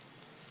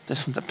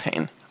 This one's a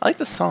pain. I like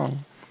the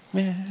song.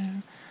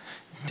 Man,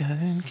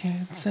 doesn't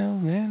get so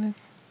many.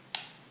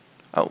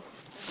 Oh,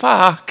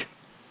 fuck.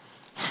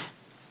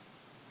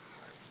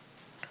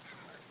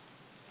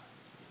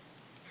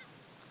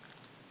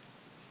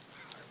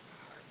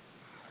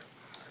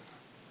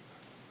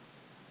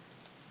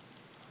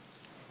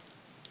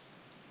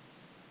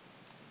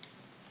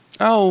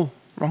 Oh,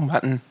 wrong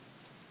button.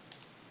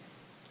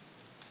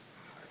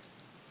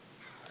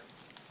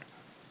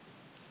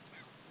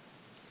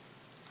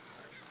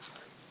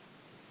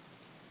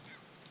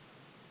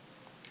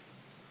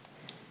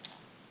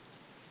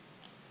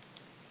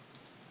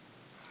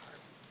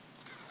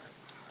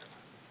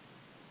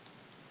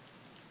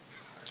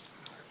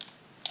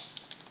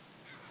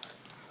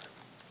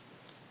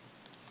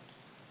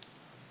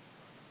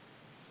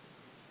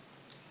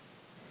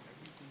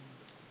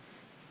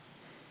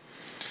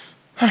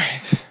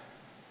 Alright.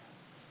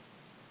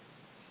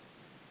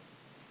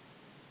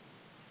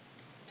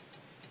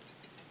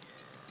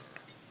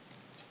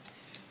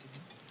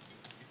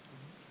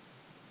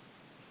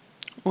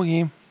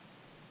 Okay.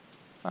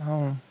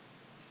 Oh.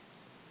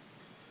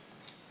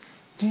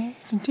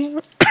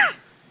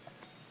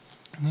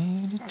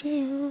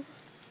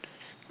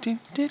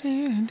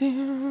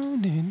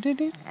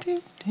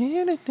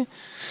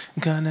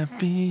 Gonna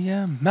be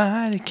a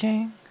mighty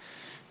king.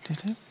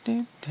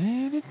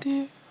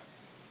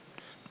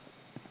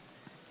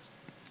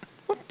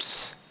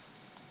 Whoops.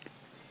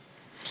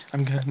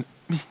 I'm gonna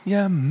be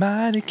a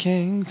mighty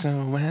king,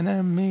 so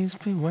enemies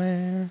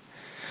beware.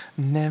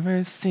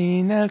 Never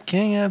seen a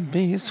king of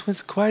beasts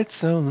with quite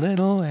so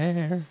little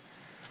hair.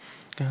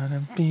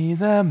 Gonna be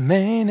the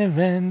main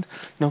event,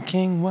 no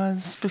king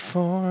was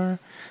before.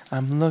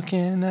 I'm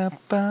looking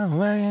up, I'm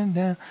working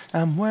down,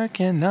 I'm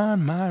working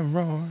on my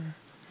roar.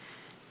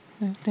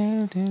 Do,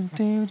 do, do,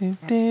 do, do,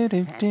 do,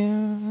 do,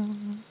 do.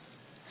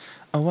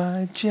 Oh,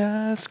 I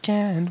just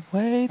can't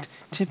wait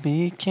to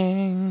be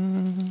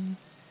king.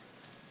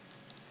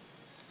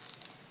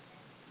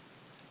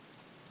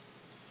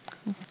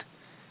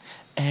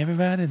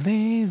 Everybody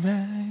lead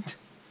right.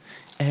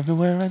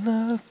 Everywhere I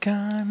look,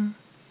 I'm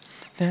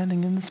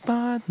standing in the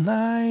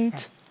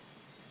spotlight.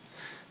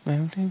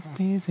 Where to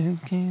be the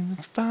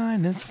king's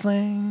finest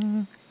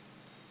fling.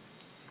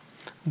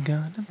 I'm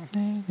gonna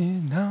make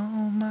it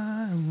on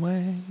my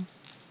way.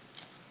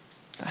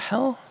 The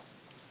hell?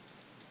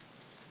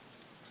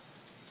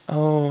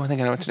 Oh, I think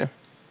I know what to do.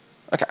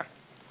 Okay.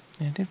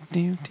 Do,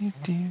 do, do,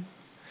 do.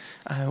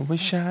 I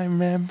wish I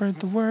remembered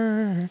the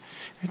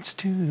words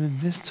to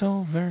this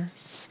old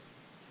verse.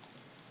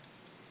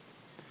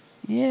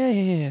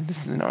 Yeah,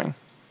 this is annoying.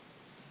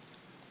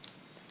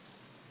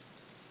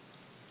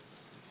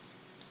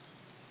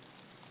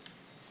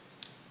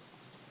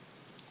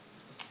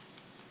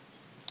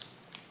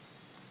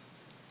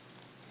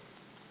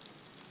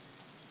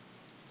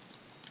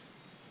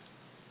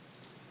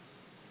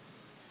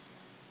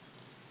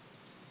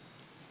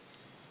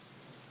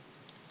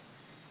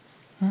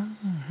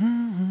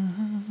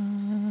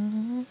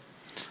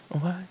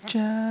 Oh, I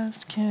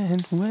just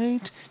can't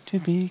wait to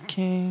be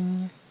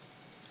king.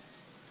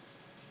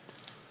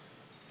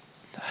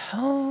 The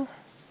hell?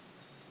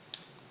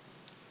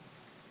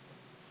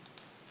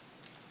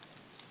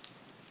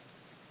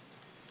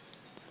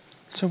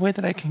 Is there a way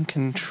that I can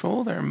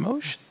control their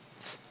emotions?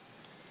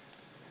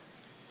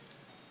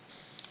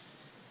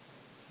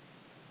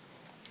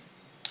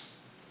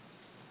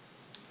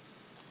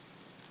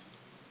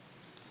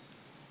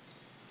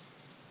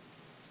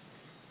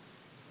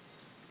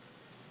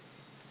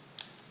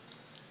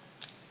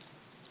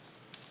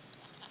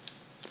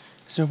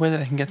 Is there a way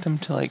that I can get them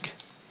to, like...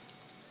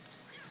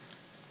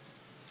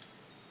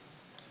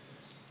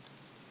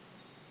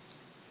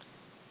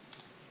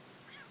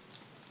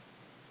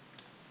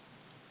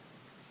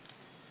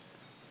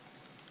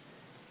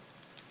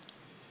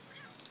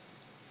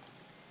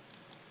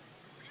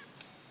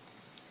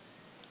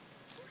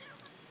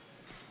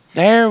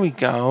 There we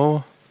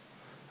go.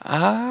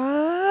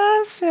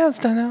 Ah, see how it's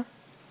done now.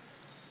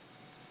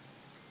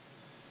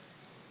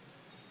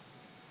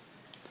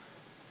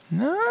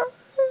 No,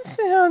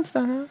 see how it's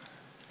done now.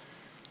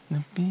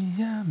 It'll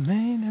be a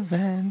main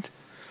event.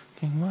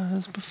 King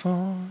was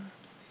before.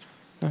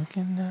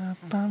 Looking up,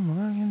 I'm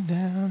looking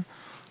down.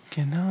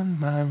 Looking on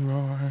my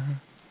roar.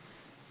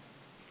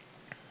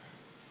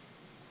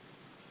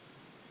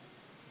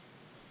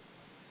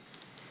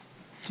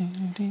 Do,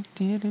 do,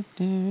 do, do,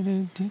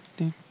 do, do,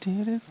 do,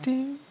 do, do,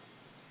 do.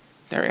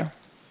 There we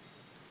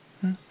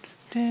go.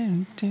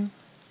 Do, do.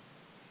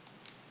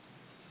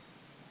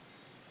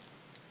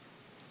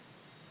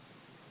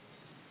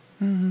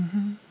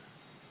 Mm-hmm.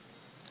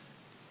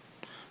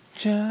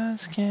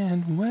 Just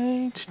can't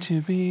wait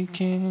to be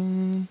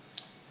king.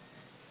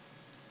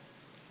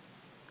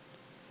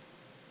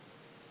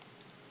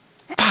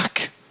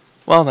 Fuck!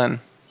 Well then,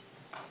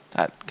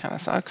 that kind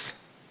of sucks.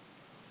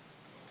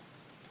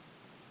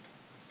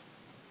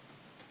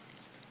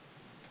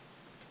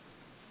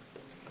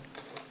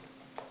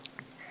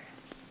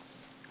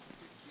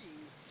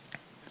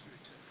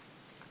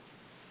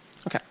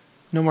 Okay,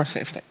 no more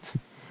save states.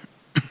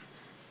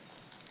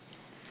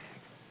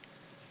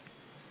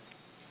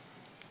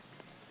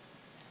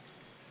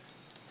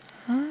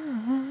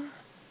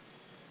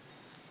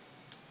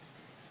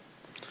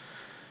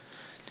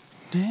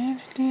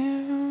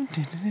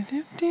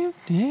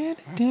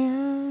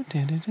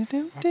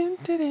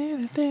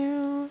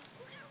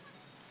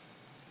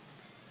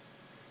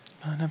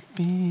 Gonna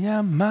be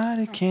a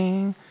mighty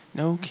king,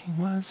 no king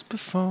was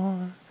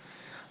before.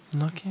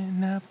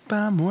 Looking up,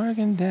 I'm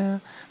working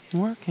down,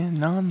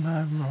 working on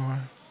my roar.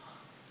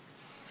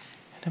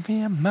 Gonna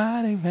be a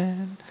mighty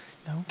man,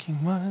 no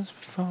king was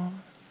before.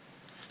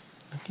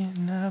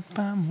 Looking up,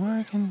 I'm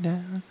working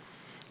down,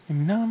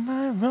 working on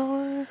my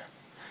roar.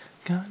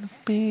 Gonna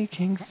be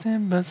King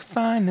Simba's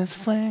finest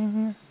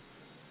fling.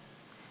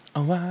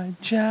 Oh, I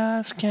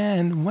just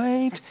can't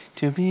wait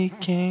to be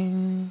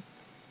king.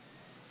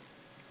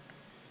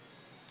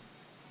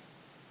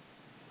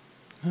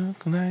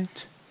 Look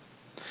right,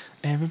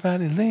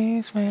 everybody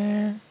leaves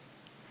where?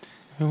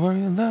 Everywhere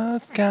you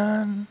look,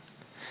 I'm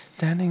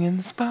standing in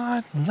the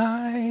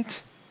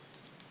spotlight.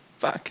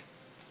 Fuck.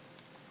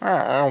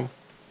 Oh.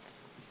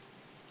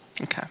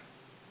 Okay.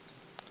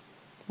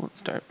 Will it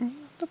start me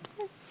at the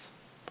place?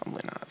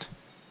 Probably not.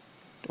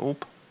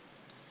 Nope.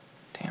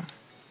 Damn.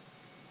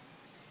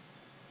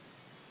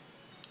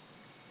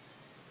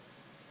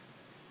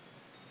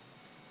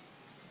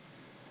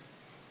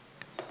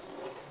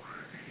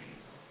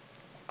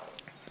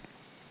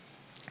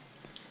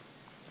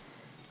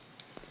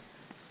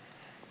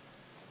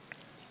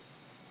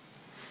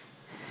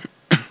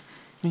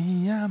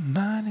 Me, I'm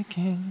mighty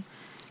king.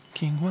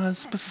 King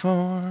was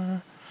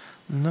before.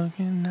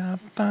 Looking up,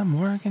 I'm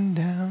working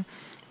down.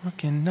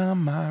 Working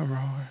on my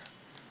roar.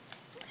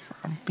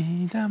 I'll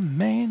be the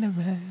main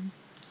event.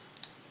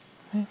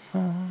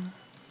 Before.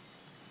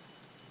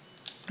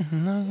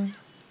 Looking.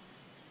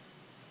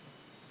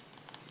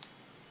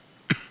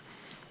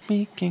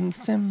 Be King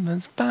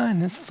Simba's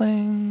finest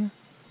fling.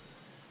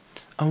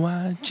 Oh,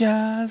 I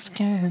just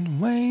can't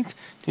wait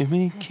to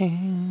be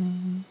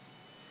king.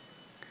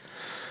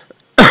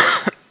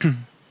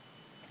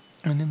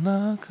 And it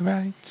look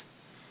right.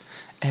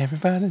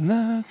 Everybody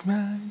look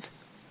right.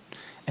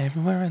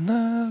 Everywhere I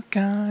look,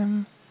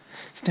 I'm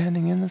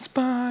standing in the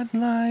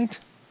spotlight.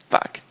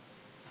 Fuck.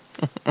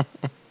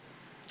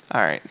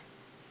 Alright.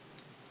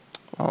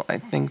 Well, I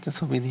think this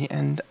will be the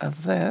end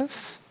of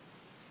this.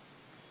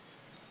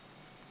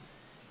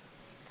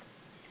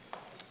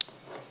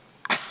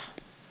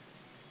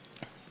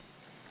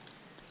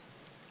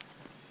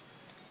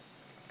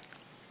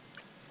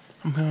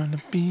 I'm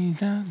gonna be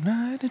the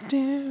night to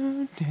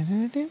do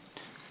do do do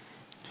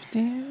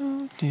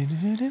do do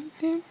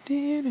do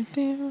do do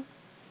do.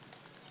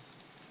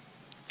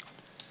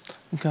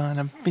 I'm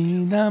gonna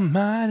be the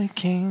mighty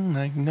king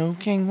like no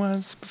king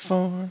was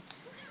before.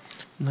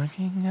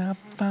 Looking up,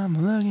 I'm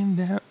looking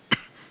down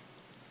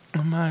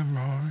on my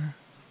roar.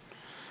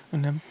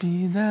 Gonna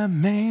be the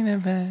main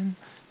event,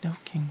 no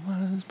king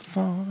was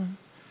before.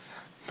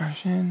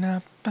 Brushing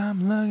up,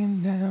 I'm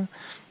looking down,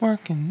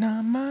 working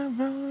on my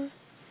roar.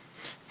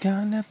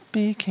 Gonna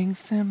be King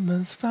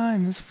Simba's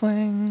finest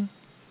fling.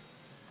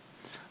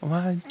 Oh,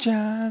 I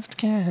just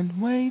can't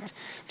wait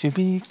to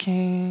be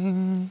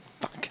king.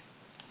 Fuck.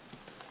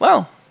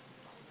 Well,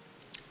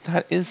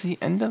 that is the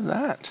end of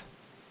that.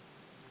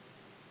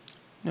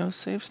 No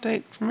save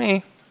state for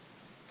me.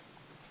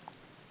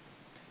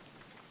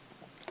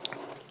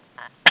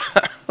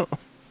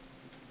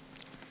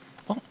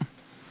 Well,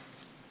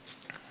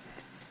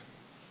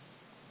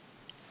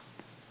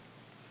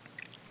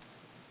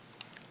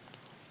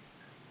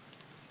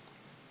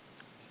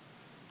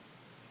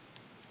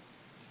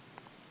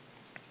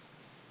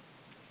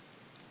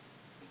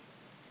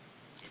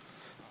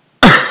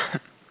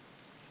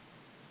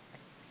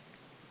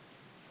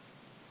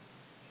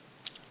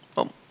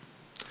 well,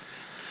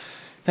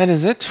 that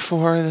is it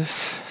for this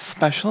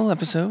special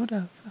episode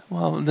of,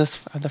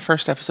 the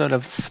first episode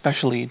of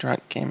Specially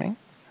Drunk Gaming.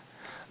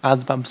 The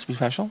Bubsy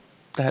special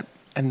that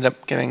ended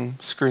up getting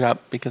screwed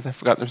up because I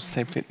forgot there's a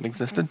save state that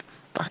existed.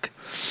 Fuck.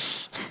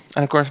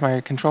 And of course,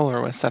 my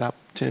controller was set up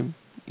to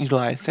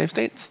utilize save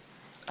states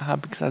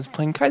because I was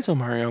playing Kaizo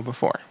Mario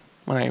before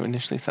when I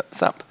initially set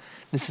this up.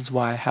 This is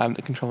why I have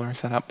the controller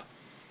set up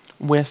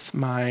with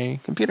my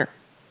computer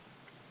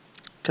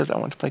because I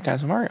want to play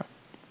Kaizo Mario.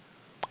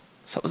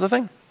 So that was the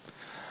thing.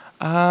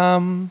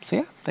 So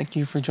yeah, thank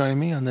you for joining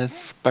me on this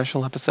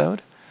special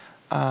episode.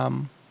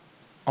 On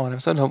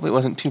episode. Hopefully it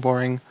wasn't too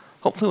boring.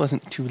 Hopefully it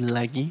wasn't too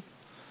laggy.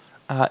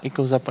 It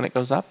goes up when it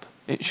goes up.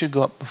 It should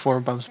go up before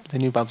the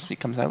new Bubsy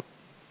comes out,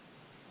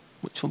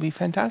 which will be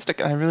fantastic.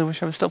 And I really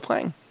wish I was still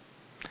playing,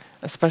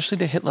 especially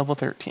to hit level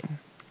 13.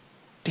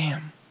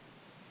 Damn.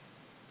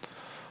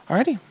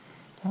 Alrighty.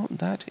 Well,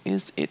 that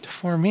is it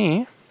for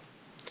me.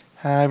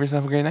 Have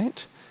yourself a great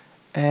night.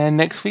 And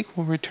next week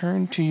we'll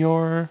return to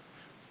your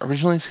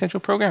originally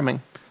scheduled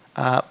programming.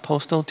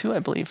 Postal 2, I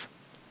believe,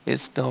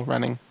 is still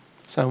running.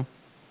 So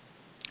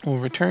we'll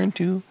return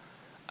to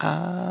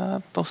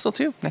Postal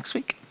 2 next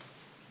week.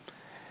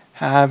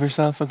 Have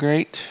yourself a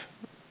great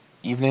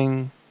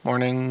evening,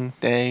 morning,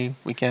 day,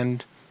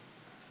 weekend,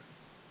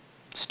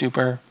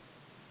 stupor.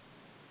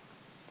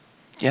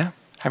 Yeah,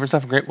 have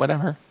yourself a great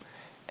whatever.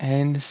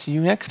 And see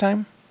you next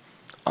time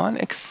on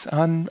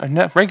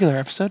a regular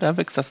episode of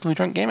Excessively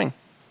Drunk Gaming.